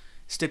now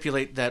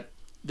stipulate that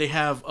they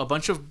have a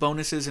bunch of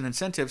bonuses and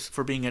incentives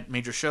for being at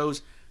major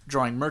shows,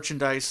 drawing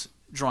merchandise,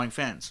 drawing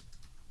fans.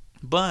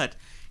 But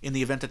in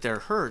the event that they're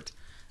hurt,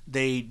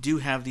 they do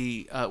have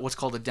the what's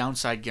called a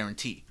downside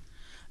guarantee.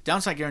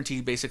 Downside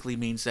guarantee basically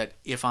means that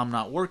if I'm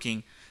not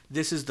working,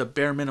 this is the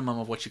bare minimum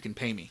of what you can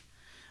pay me.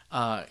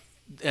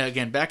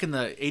 Again, back in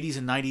the 80s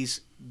and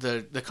 90s,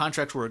 the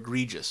contracts were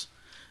egregious.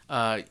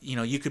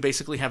 You could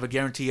basically have a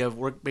guarantee of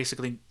work,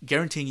 basically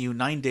guaranteeing you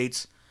 9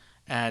 dates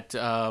at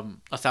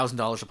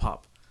 $1,000 a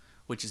pop,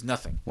 which is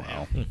nothing.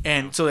 Wow!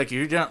 And so, if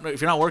you're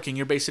not working,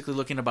 you're basically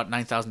looking at about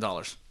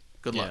 $9,000.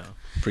 Good luck.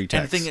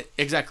 Pre-tax. And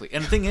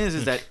the thing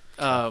is that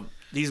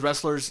these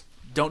wrestlers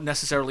don't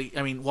necessarily.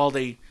 I mean, while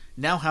they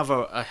now have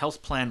a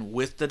health plan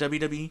with the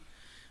WWE,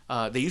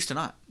 they used to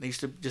not. They used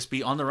to just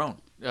be on their own.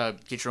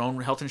 Get your own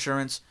health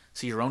insurance,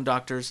 see your own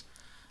doctors.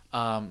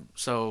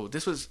 So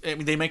this was,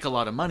 they make a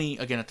lot of money,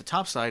 again, at the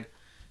top side,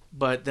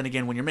 but then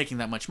again, when you're making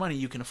that much money,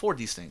 you can afford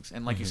these things.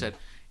 And like you said,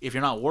 if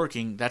you're not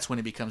working, that's when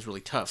it becomes really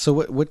tough. So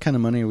what kind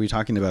of money are we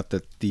talking about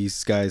that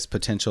these guys'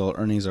 potential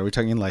earnings? Are we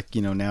talking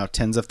now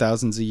tens of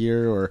thousands a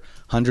year or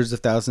hundreds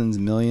of thousands,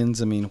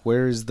 millions? I mean,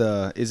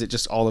 is it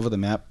just all over the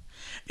map?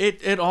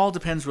 It all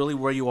depends really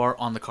where you are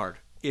on the card.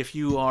 If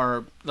you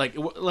are,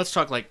 let's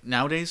talk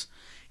nowadays,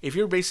 if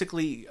you're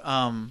basically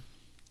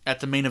at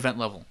the main event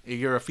level, if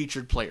you're a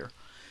featured player,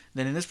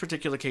 then in this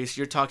particular case,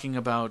 you're talking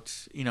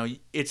about,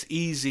 it's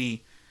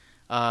easy,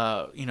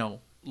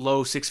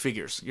 low six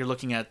figures. You're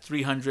looking at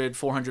 $300,000,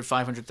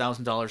 $400,000,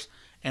 $500,000,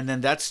 and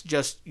then that's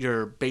just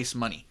your base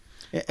money.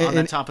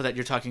 On top of that,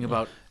 you're talking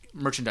about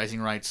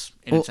merchandising rights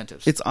and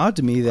incentives. It's odd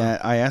to me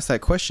that I asked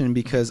that question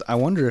because I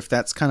wonder if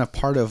that's kind of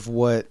part of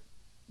what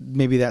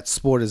maybe that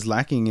sport is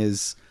lacking,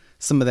 is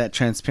some of that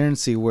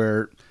transparency,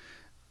 where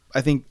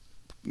I think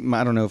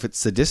I don't know if it's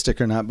sadistic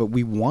or not, but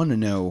we want to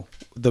know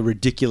the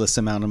ridiculous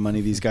amount of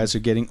money these guys are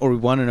getting, or we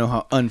want to know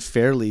how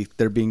unfairly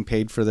they're being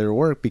paid for their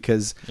work,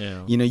 because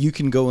you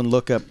can go and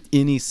look up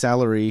any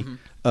salary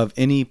of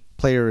any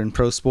player in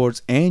pro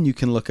sports, and you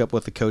can look up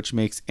what the coach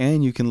makes,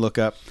 and you can look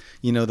up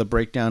the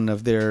breakdown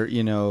of their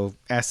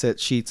asset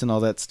sheets and all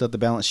that stuff, the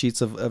balance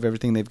sheets of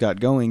everything they've got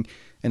going.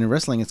 And in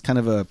wrestling, it's kind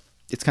of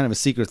a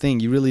secret thing.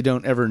 You really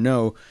don't ever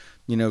know,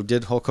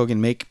 did Hulk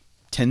Hogan make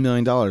 $10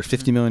 million,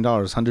 $50 million,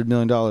 $100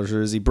 million,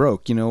 or is he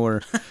broke? I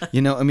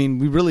mean,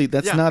 we really,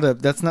 that's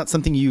not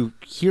something you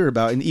hear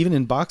about. And even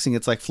in boxing,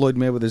 it's like Floyd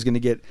Mayweather's going to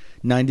get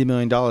 $90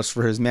 million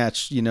for his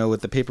match,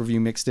 with the pay-per-view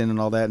mixed in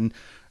and all that. And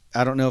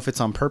I don't know if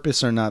it's on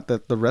purpose or not,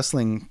 that the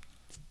wrestling,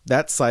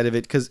 that side of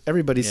it, because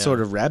everybody's sort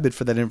of rabid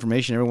for that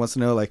information. Everyone wants to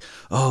know, like,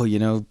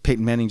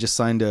 Peyton Manning just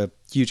signed a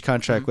huge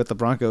contract with the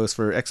Broncos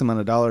for X amount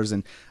of dollars,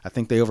 and I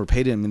think they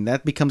overpaid him, and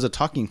that becomes a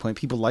talking point.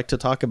 People like to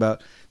talk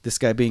about this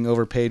guy being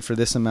overpaid for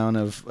this amount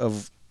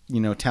of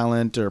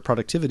talent or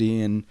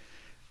productivity. And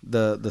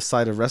the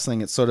side of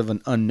wrestling, it's sort of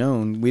an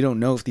unknown. We don't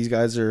know if these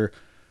guys are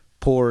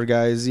poor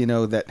guys,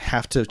 that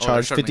have to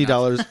charge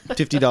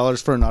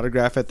 $50 for an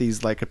autograph at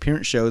these like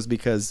appearance shows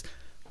because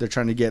they're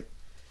trying to get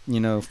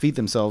feed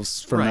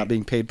themselves from not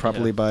being paid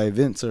properly by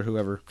Vince or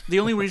whoever. The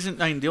only way you're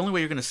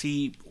going to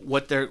see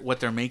what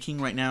they're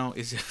making right now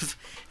is if,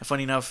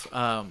 funny enough,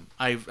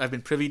 I've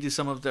been privy to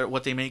some of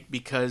what they make,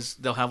 because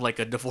they'll have like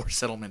a divorce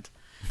settlement,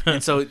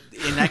 and so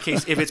in that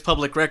case, if it's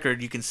public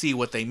record, you can see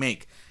what they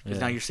make, because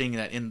now you're seeing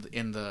that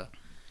in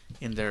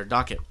their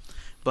docket.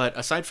 But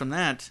aside from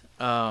that,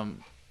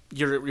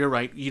 you're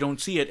right. You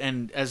don't see it,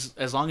 and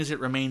as long as it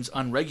remains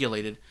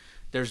unregulated,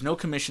 there's no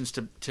commissions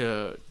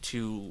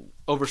to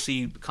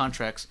oversee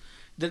contracts.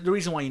 The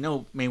reason why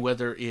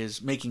Mayweather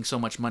is making so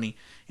much money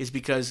is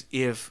because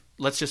if,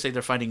 let's just say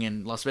they're fighting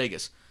in Las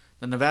Vegas,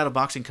 the Nevada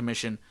Boxing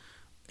Commission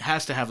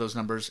has to have those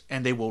numbers,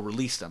 and they will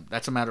release them.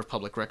 That's a matter of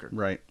public record.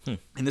 Right.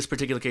 In this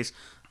particular case,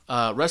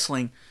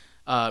 wrestling,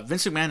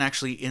 Vince McMahon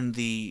actually in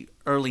the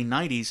early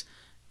 90s,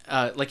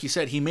 like you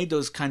said, he made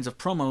those kinds of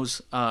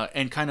promos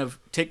and kind of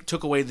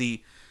took away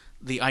the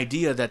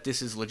idea that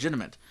this is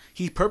legitimate.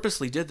 He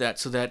purposely did that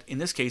so that, in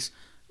this case,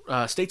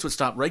 states would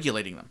stop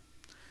regulating them.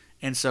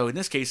 And so, in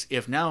this case,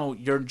 if now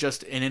you're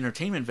just an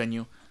entertainment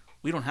venue,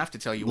 we don't have to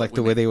tell you like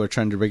the way they were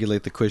trying to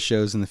regulate the quiz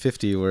shows in the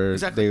 50s, where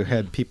they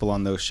had people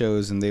on those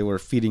shows and they were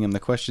feeding them the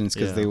questions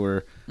because they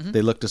were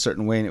they looked a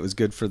certain way and it was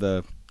good for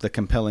the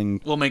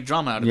compelling. We'll make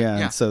drama out of it. Yeah,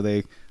 and so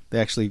they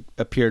actually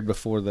appeared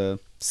before the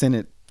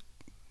Senate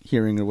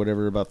hearing or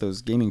whatever about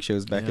those gaming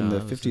shows back in the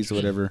 50s or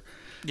whatever.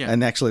 Yeah.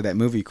 And actually that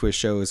movie quiz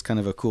show is kind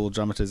of a cool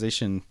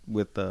dramatization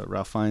with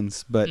Ralph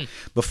Fiennes. But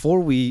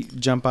before we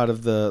jump out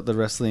of the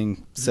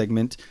wrestling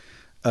segment,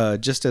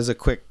 just as a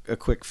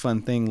quick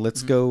fun thing,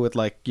 let's go with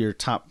like your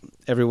top,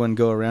 everyone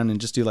go around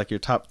and just do like your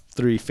top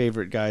 3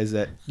 favorite guys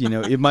that,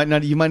 you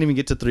might even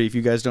get to 3 if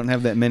you guys don't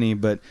have that many,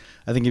 but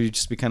I think it would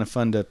just be kind of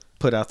fun to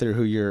put out there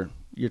who your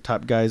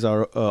top guys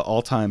are,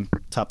 all-time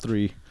top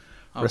 3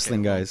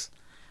 wrestling guys.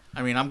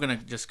 I mean, I'm going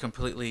to just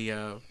completely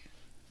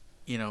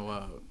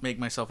make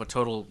myself a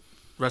total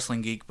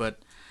wrestling geek, but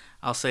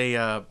I'll say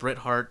Bret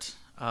Hart,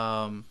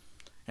 and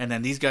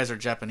then these guys are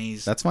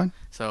Japanese. That's fine.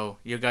 So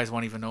you guys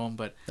won't even know them,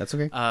 but that's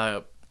okay.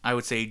 I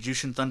would say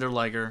Jushin Thunder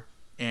Liger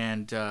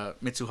and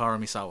Mitsuharu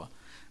Misawa.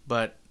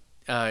 But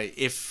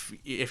if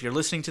you're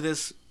listening to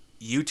this,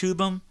 YouTube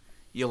them,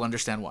 you'll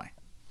understand why.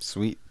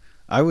 Sweet.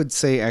 I would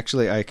say,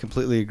 actually, I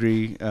completely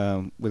agree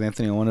with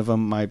Anthony on one of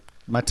them.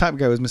 My top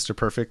guy was Mr.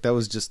 Perfect. That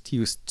was he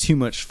was too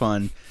much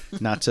fun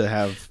not to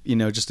have,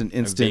 just an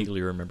instant. I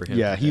vaguely remember him.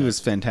 Yeah, he was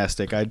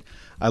fantastic.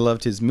 I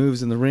loved his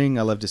moves in the ring.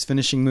 I loved his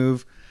finishing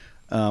move.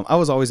 I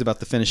was always about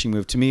the finishing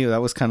move. To me,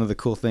 that was kind of the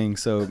cool thing.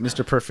 So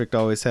Mr. Perfect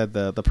always had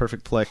the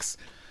perfect plex.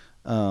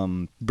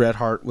 Bret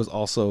Hart was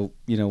also,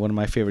 one of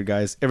my favorite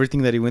guys.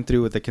 Everything that he went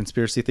through with the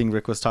conspiracy thing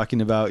Rick was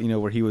talking about,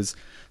 where he was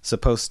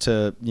supposed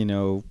to,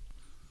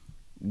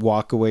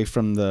 walk away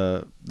from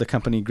the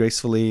company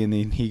gracefully, and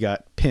then he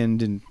got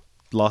pinned and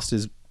lost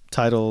his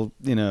title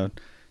in a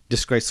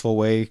disgraceful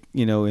way,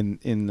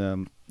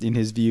 in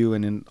his view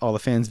and in all the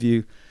fans'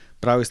 view.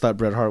 But I always thought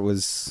Bret Hart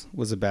was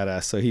a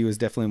badass, so he was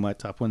definitely my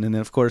top one. And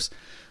then of course,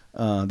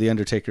 The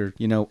Undertaker,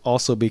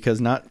 also because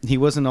he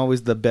wasn't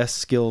always the best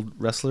skilled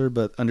wrestler,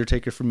 but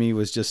Undertaker for me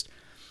was just,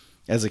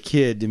 as a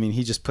kid, I mean,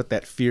 he just put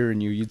that fear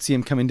in you. You'd see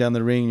him coming down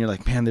the ring, and you're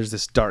like, man, there's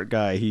this dark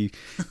guy.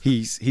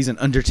 He's an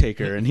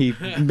Undertaker, and he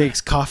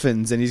makes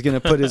coffins, and he's gonna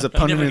put his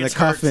opponent in the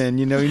coffin.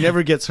 He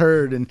never gets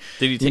hurt. And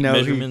did he take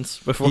measurements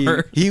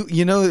before? He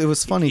it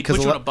was funny because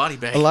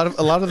a lot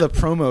of the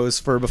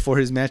promos for before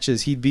his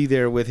matches, he'd be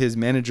there with his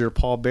manager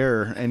Paul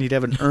Bearer, and he'd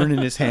have an urn in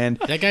his hand.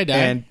 That guy died.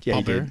 And yeah,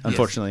 Paul he did,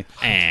 unfortunately.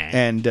 Yes.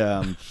 And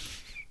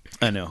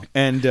I know.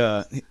 And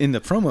in the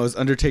promos,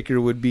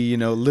 Undertaker would be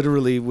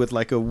literally with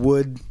like a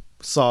wood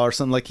saw or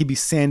something, like he'd be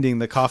sanding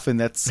the coffin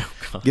that's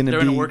gonna be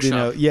in a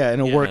workshop. In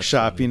a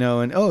workshop,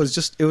 and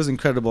it was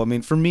incredible. I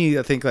mean, for me,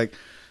 I think like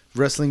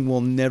wrestling will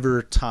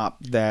never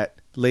top that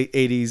late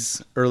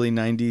 80s, early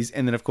 90s,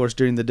 and then of course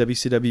during the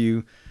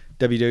WCW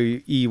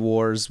WWE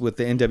wars with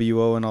the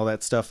NWO and all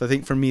that stuff. I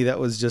think for me that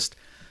was just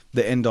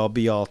the end all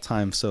be all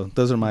time. So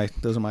those are my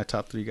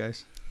top 3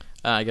 guys.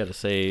 I gotta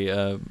say,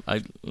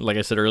 like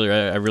I said earlier,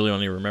 I really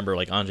only remember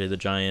like Andre the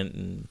Giant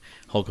and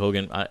Hulk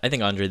Hogan. I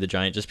think Andre the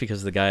Giant, just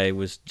because the guy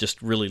was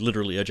just really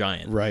literally a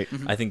giant. Right.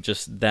 I think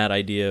just that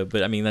idea.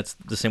 But I mean, that's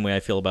the same way I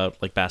feel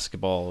about like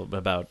basketball,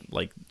 about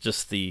like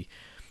just the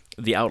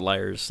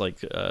outliers like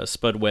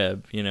Spud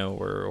Webb,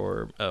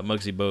 or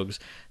Muggsy Bogues.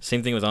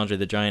 Same thing with Andre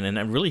the Giant, and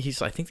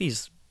I think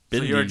he's been.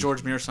 So you're a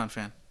George Muresan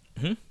fan?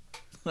 Hmm?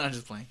 I'm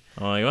just playing.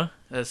 Oh, you what?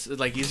 That's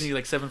like, isn't he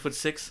like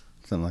 7'6"?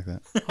 Something like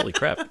that. Holy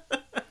crap!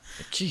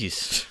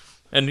 Jeez.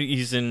 And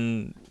he's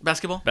in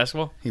Basketball?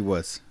 basketball. He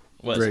was.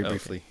 Was, Very okay.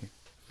 briefly.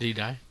 Did he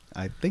die?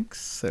 I think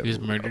so. He was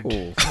murdered.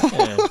 Oh.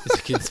 Yeah, It's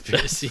a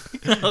conspiracy.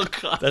 Oh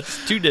god.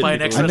 that's too dead. By an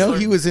people. ex- I know wrestler?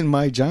 he was in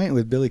My Giant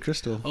with Billy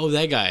Crystal. Oh,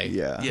 that guy.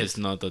 Yeah. It's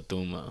not the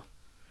Tuma.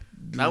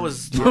 That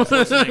was Arnold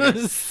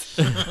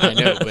Schwarzenegger. I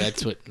know, but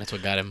that's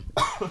what got him.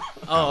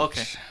 Oh,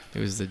 okay. It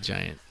was the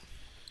giant.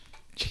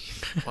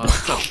 Well,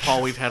 that's a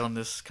Paul we've had on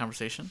this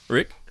conversation.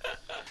 Rick.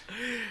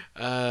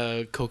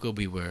 Coco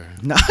Beware.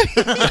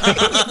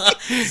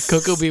 Nice.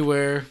 Coco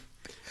Beware,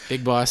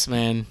 Big Boss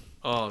Man,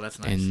 Oh, that's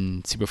nice.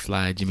 and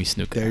Superfly Jimmy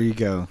Snuka. There you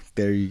go.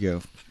 There you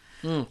go.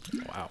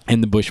 Wow.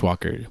 And the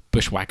Bushwhackers.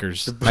 That's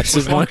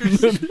the one.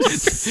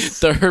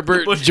 The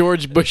Herbert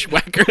George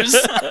Bushwhackers.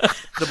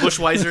 The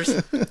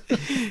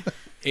Bushwisers.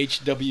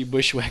 H.W.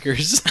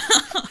 Bushwhackers.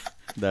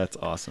 That's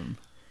awesome.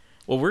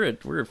 Well, we're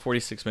at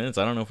 46 minutes.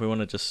 I don't know if we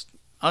want to just.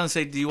 I was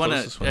gonna say, do you want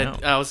Close this one out.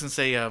 to? I was gonna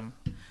say,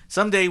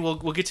 someday we'll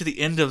get to the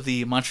end of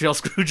the Montreal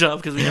Screwjob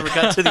because we never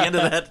got to the end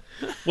of that.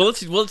 Well,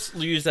 let's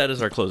use that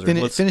as our closer.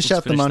 Let's Finish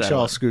out the finish that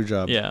Montreal one.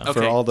 Screwjob. Yeah. For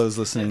Okay. all those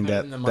listening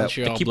that the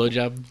Montreal keep-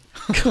 blowjob.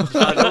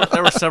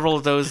 There were several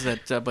of those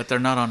that, but they're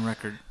not on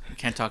record.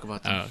 Can't talk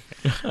about them.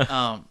 Oh,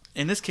 okay.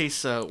 In this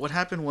case, what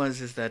happened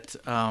is that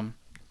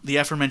the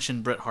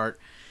aforementioned Bret Hart,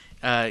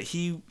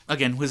 he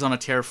again was on a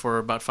tear for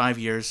about 5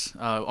 years,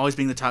 always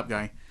being the top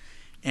guy,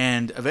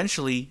 and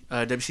eventually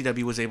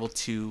WCW was able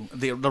to,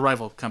 the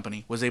rival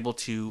company was able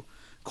to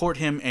court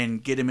him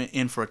and get him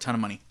in for a ton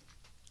of money.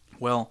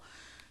 Well,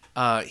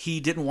 he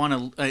didn't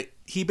want to.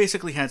 He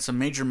basically had some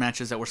major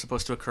matches that were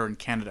supposed to occur in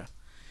Canada,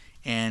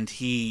 and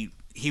he's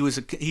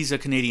a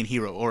Canadian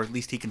hero, or at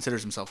least he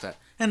considers himself that,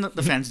 and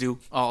the fans do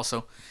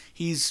also.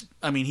 He's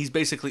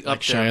basically Like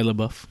up there. Shia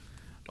LaBeouf.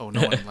 Oh,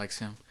 no one likes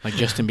him. Like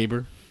Justin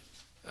Bieber.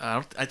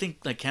 I think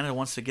like Canada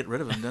wants to get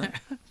rid of him, doesn't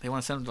it? They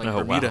want to send him to like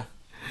Oh, Bermuda.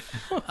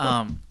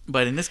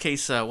 But in this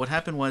case, what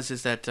happened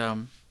is that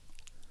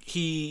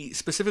he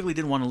specifically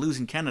didn't want to lose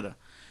in Canada,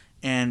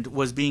 and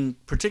was being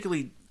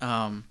particularly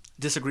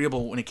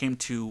disagreeable when it came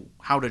to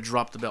how to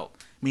drop the belt,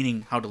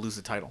 meaning how to lose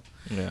the title.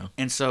 Yeah.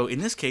 And so in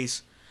this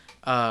case,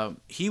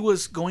 he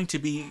was going to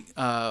be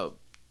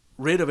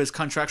rid of his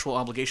contractual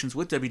obligations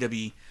with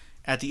WWE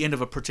at the end of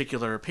a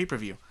particular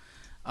pay-per-view.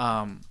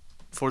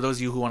 For those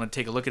of you who want to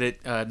take a look at it,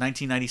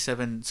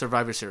 1997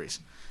 Survivor Series.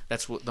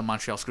 That's what the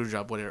Montreal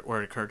Screwjob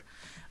where it occurred.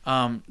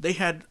 They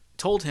had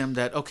told him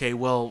that, okay,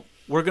 well,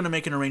 we're going to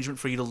make an arrangement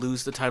for you to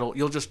lose the title.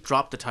 You'll just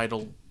drop the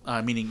title,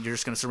 meaning you're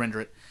just going to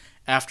surrender it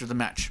after the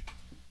match.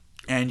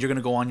 And you're going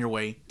to go on your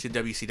way to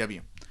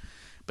WCW.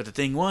 But the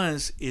thing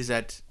is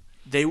that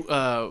they,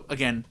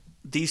 again,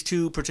 these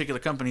two particular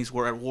companies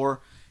were at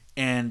war,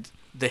 and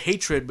the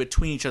hatred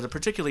between each other,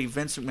 particularly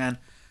Vince McMahon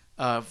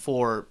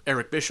for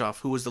Eric Bischoff,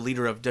 who was the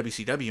leader of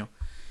WCW,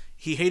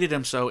 he hated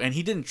him so, and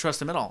he didn't trust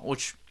him at all,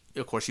 which,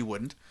 of course, you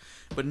wouldn't.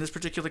 But in this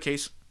particular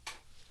case,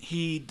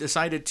 he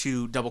decided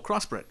to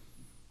double-cross Bret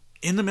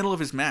in the middle of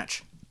his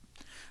match,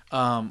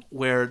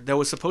 where there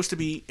was supposed to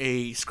be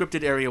a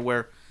scripted area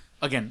where,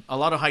 again, a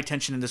lot of high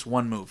tension in this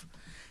one move.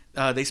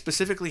 They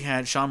specifically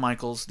had Shawn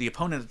Michaels, the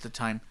opponent at the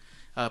time,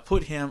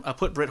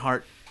 put Bret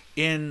Hart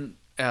in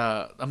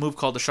a move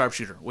called the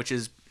Sharpshooter, which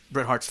is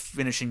Bret Hart's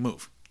finishing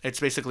move. It's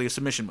basically a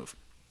submission move.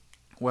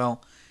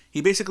 Well,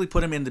 he basically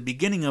put him in the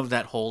beginning of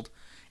that hold,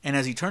 and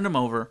as he turned him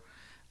over,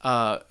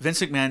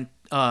 Vince McMahon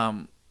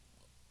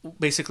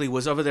basically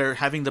was over there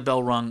having the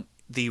bell rung.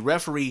 The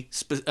referee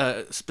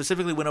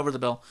specifically went over the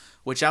bell,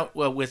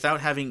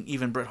 without having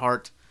even Bret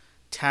Hart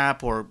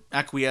tap or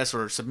acquiesce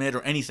or submit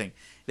or anything.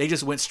 They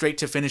just went straight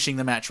to finishing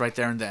the match right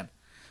there and then,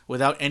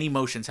 without any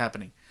motions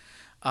happening.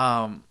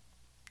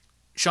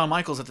 Shawn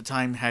Michaels at the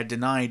time had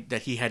denied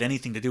that he had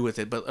anything to do with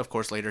it, but of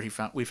course later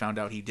we found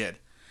out he did.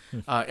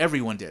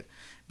 Everyone did,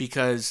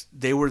 because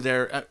they were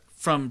there.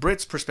 From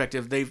Bret's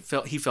perspective,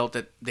 he felt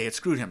that they had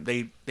screwed him.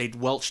 They'd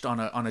welched on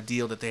a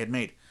deal that they had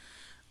made.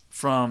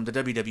 From the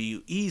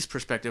WWE's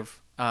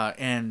perspective,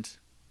 and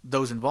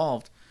those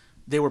involved,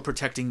 they were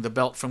protecting the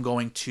belt from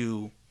going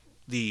to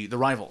the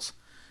rivals,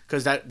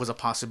 because that was a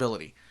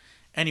possibility.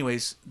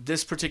 Anyways,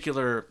 this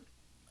particular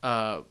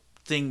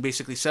thing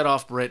basically set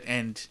off Bret,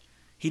 and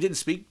he didn't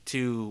speak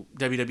to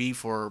WWE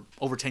for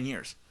over 10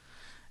 years.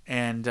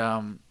 And,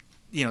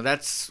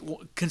 that's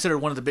considered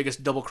one of the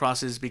biggest double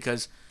crosses,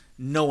 because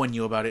no one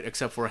knew about it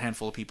except for a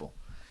handful of people.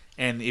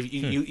 And if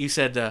you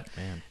said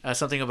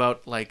something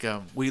about like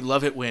we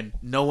love it when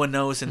no one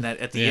knows, and that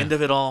at the end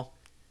of it all,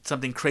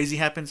 something crazy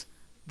happens.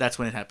 That's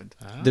when it happened.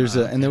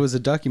 And there was a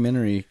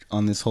documentary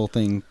on this whole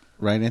thing,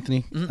 right,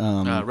 Anthony?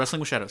 Wrestling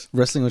with Shadows.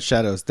 Wrestling with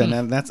Shadows.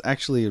 That's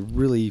actually a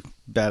really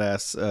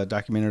badass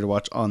documentary to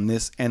watch on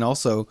this, and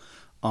also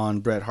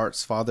on Bret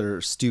Hart's father,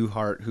 Stu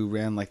Hart, who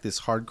ran like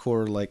this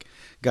hardcore, like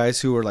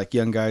guys who were like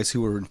young guys who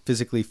were in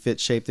physically fit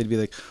shape. They'd be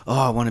like, "Oh,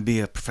 I want to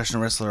be a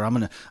professional wrestler.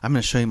 I'm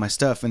gonna show you my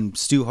stuff." And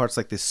Stu Hart's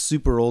like this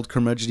super old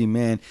curmudgeony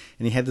man,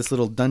 and he had this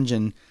little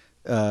dungeon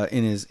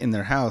in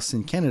their house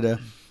in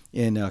Canada,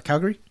 in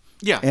Calgary.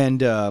 Yeah,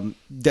 and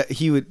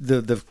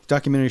the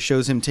documentary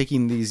shows him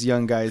taking these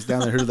young guys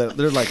down there.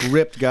 They're like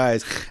ripped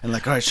guys, and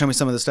like, all right, show me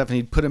some of the stuff. And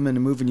he'd put them in a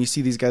move, and you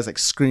see these guys like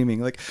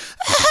screaming, like,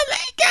 "Oh my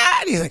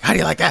god!" He's like, "How do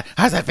you like that?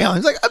 How's that feeling?"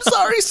 He's like, "I'm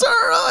sorry, sir."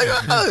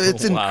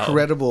 It's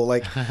incredible.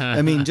 Like,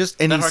 I mean,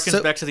 just and that he's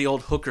harkens back to the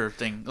old Hooker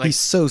thing. Like, he's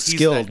so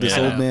skilled. This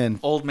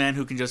old man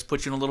who can just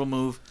put you in a little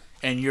move,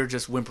 and you're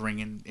just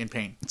whimpering in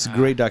pain. It's a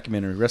great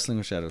documentary, Wrestling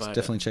with Shadows.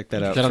 Definitely check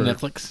that out. Is that on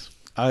Netflix?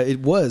 It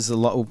was a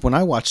lot when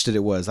I watched it.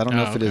 It was. I don't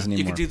know if it is anymore.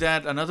 You could do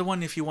that. Another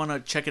one, if you want to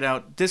check it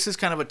out. This is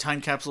kind of a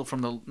time capsule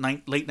from the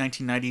late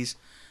 1990s,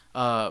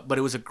 but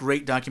it was a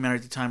great documentary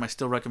at the time. I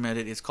still recommend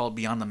it. It's called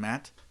Beyond the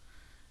Mat.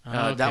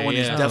 That one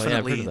is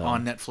definitely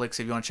on Netflix.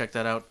 If you want to check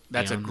that out,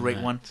 that's Beyond a great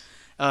one.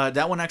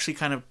 That one actually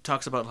kind of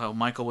talks about how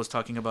Michael was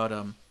talking about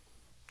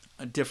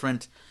a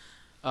different,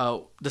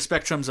 the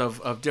spectrums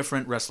of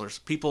different wrestlers.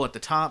 People at the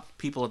top,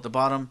 people at the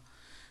bottom,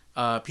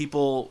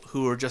 people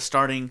who are just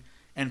starting,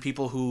 and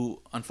people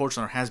who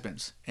unfortunately are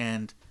has-beens,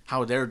 and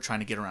how they're trying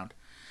to get around.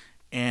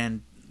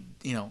 And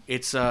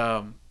it's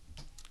in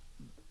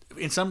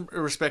some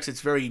respects it's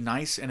very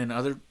nice, and in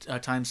other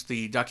times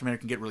the documentary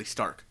can get really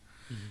stark.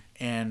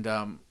 And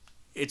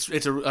it's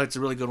a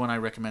really good one. I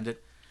recommend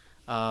it.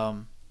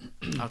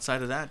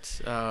 Outside of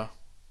that,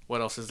 what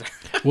else is there?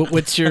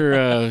 What's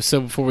your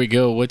so before we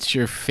go, what's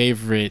your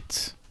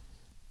favorite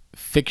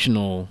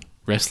fictional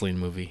wrestling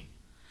movie?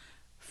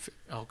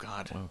 Oh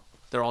God,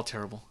 they're all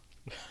terrible.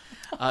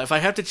 If I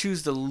have to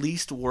choose the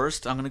least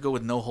worst, I'm gonna go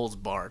with No Holds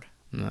Barred.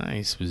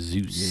 Nice, with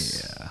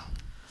Zeus. Yeah.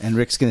 And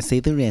Rick's gonna say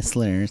The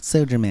Wrestler. It's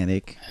so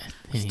dramatic.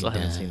 Still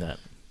haven't seen that.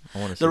 I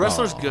want to see The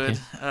Wrestler's good.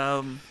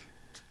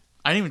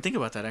 I didn't even think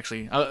about that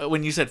actually.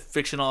 When you said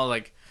fictional,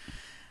 like,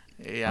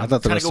 yeah, I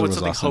thought The Wrestler was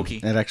something awesome. hokey.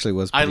 It actually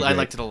was. I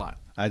liked it a lot.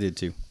 I did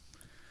too.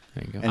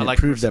 There you go. And it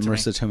proved that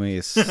Marissa Tomei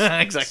is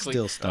exactly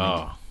still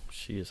stunning. Oh,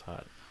 she is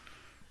hot.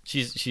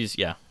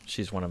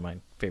 She's one of my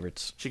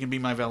favorites. She can be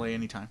my valet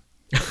anytime.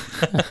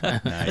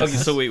 Nice. Okay,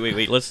 so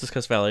wait. Let's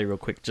discuss valet real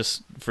quick,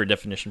 just for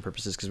definition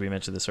purposes, because we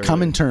mentioned this earlier.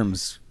 Common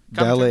terms: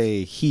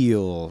 valet,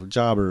 heel,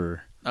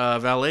 jobber.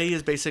 Valet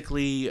is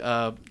basically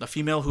a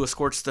female who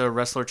escorts the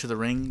wrestler to the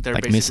ring. They're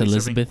like basically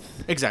Miss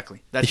Elizabeth.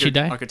 Exactly. That's Did she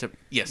die? Archetype.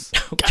 Yes.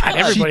 God,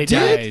 everybody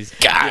dies.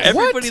 God,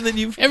 everybody that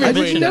you've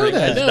Everybody know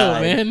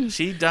that. man.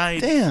 She died.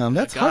 Damn,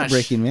 that's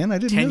heartbreaking, man. I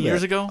didn't know 10 that.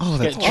 years ago. Oh,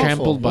 She that's got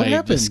trampled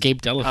awful. by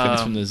escaped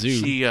elephants from the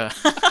zoo.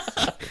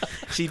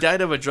 She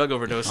died of a drug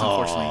overdose,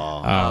 unfortunately.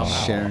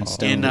 Sharon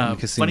Stone in the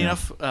casino. Funny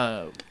enough,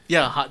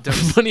 hot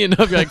dose. Funny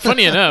enough, you're like,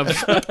 funny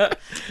enough. No,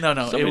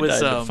 Somebody it was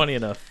died, but funny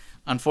enough.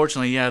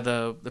 Unfortunately, yeah,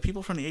 the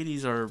people from the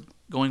 80s are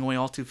going away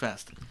all too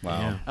fast.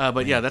 Wow.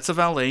 But yeah, that's a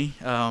valet.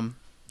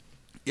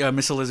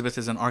 Miss Elizabeth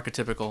is an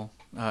archetypical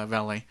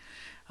valet.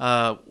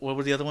 What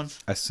were the other ones?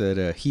 I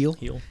said heel.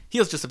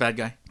 Heel's just a bad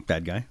guy.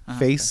 Bad guy.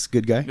 Face,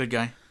 good guy. Good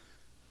guy.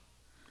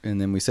 And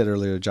then we said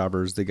earlier,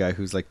 jobber's the guy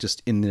who's like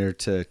just in there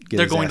to get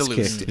They're his going ass to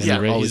lose. kicked. and Yeah,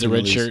 they're always he's a gonna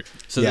red lose. shirt.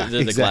 So Yeah, the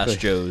exactly. Glass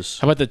Joes.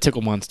 How about the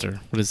Tickle Monster?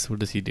 What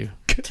does he do?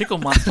 Tickle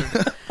Monster.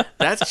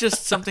 That's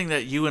just something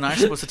that you and I are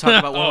supposed to talk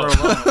about when we're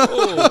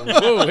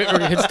alone.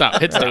 Whoa, hit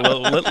stop.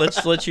 Well,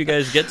 let's let you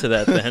guys get to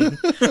that then.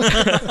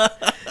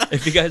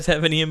 If you guys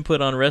have any input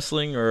on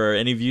wrestling or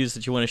any views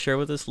that you want to share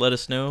with us, let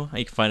us know.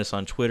 You can find us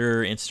on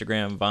Twitter,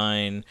 Instagram,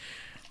 Vine,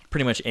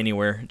 pretty much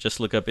anywhere. Just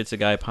look up It's a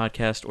Guy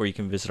Podcast, or you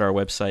can visit our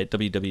website,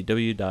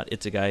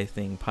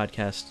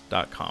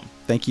 www.itsaguythingpodcast.com.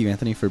 Thank you,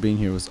 Anthony, for being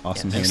here. It was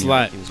awesome. Thanks a having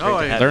lot. It was great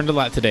to have Learned a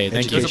lot today.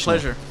 Thank It you. was a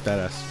pleasure. you.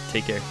 Badass.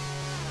 Take care. You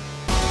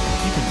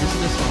can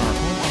visit us on our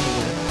home on the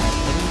web,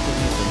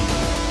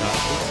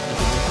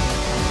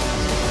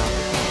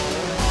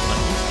 www.itsaguythingpodcast.com, on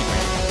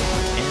Instagram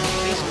and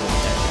Facebook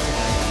at It's a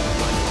Guy Thing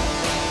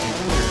Podcast, and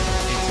Twitter,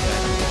 It's a Guy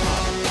Thing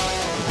Pod.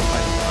 You can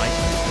find us on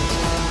iTunes and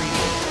Stitcher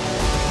Radio,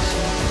 and so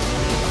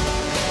many others.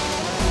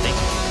 Thank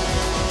you.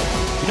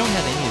 We don't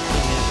have any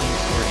affiliate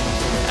links or any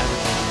sort of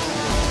advertising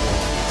material for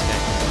It's a Guy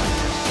Thing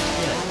Podcast just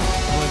yet.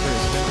 However,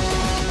 as members of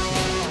the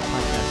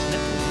Podcast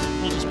Network,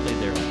 we'll just play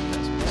their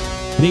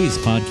advertisements. Today's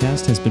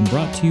podcast has been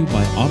brought to you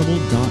by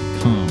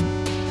Audible.com.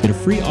 Get a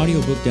free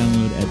audiobook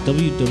download at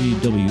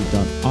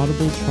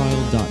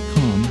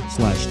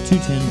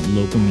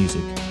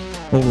www.audibletrial.com/210locamusic.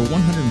 Over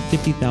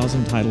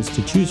 150,000 titles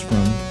to choose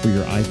from for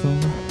your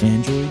iPhone,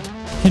 Android,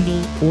 Kindle,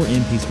 or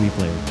MP3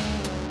 player.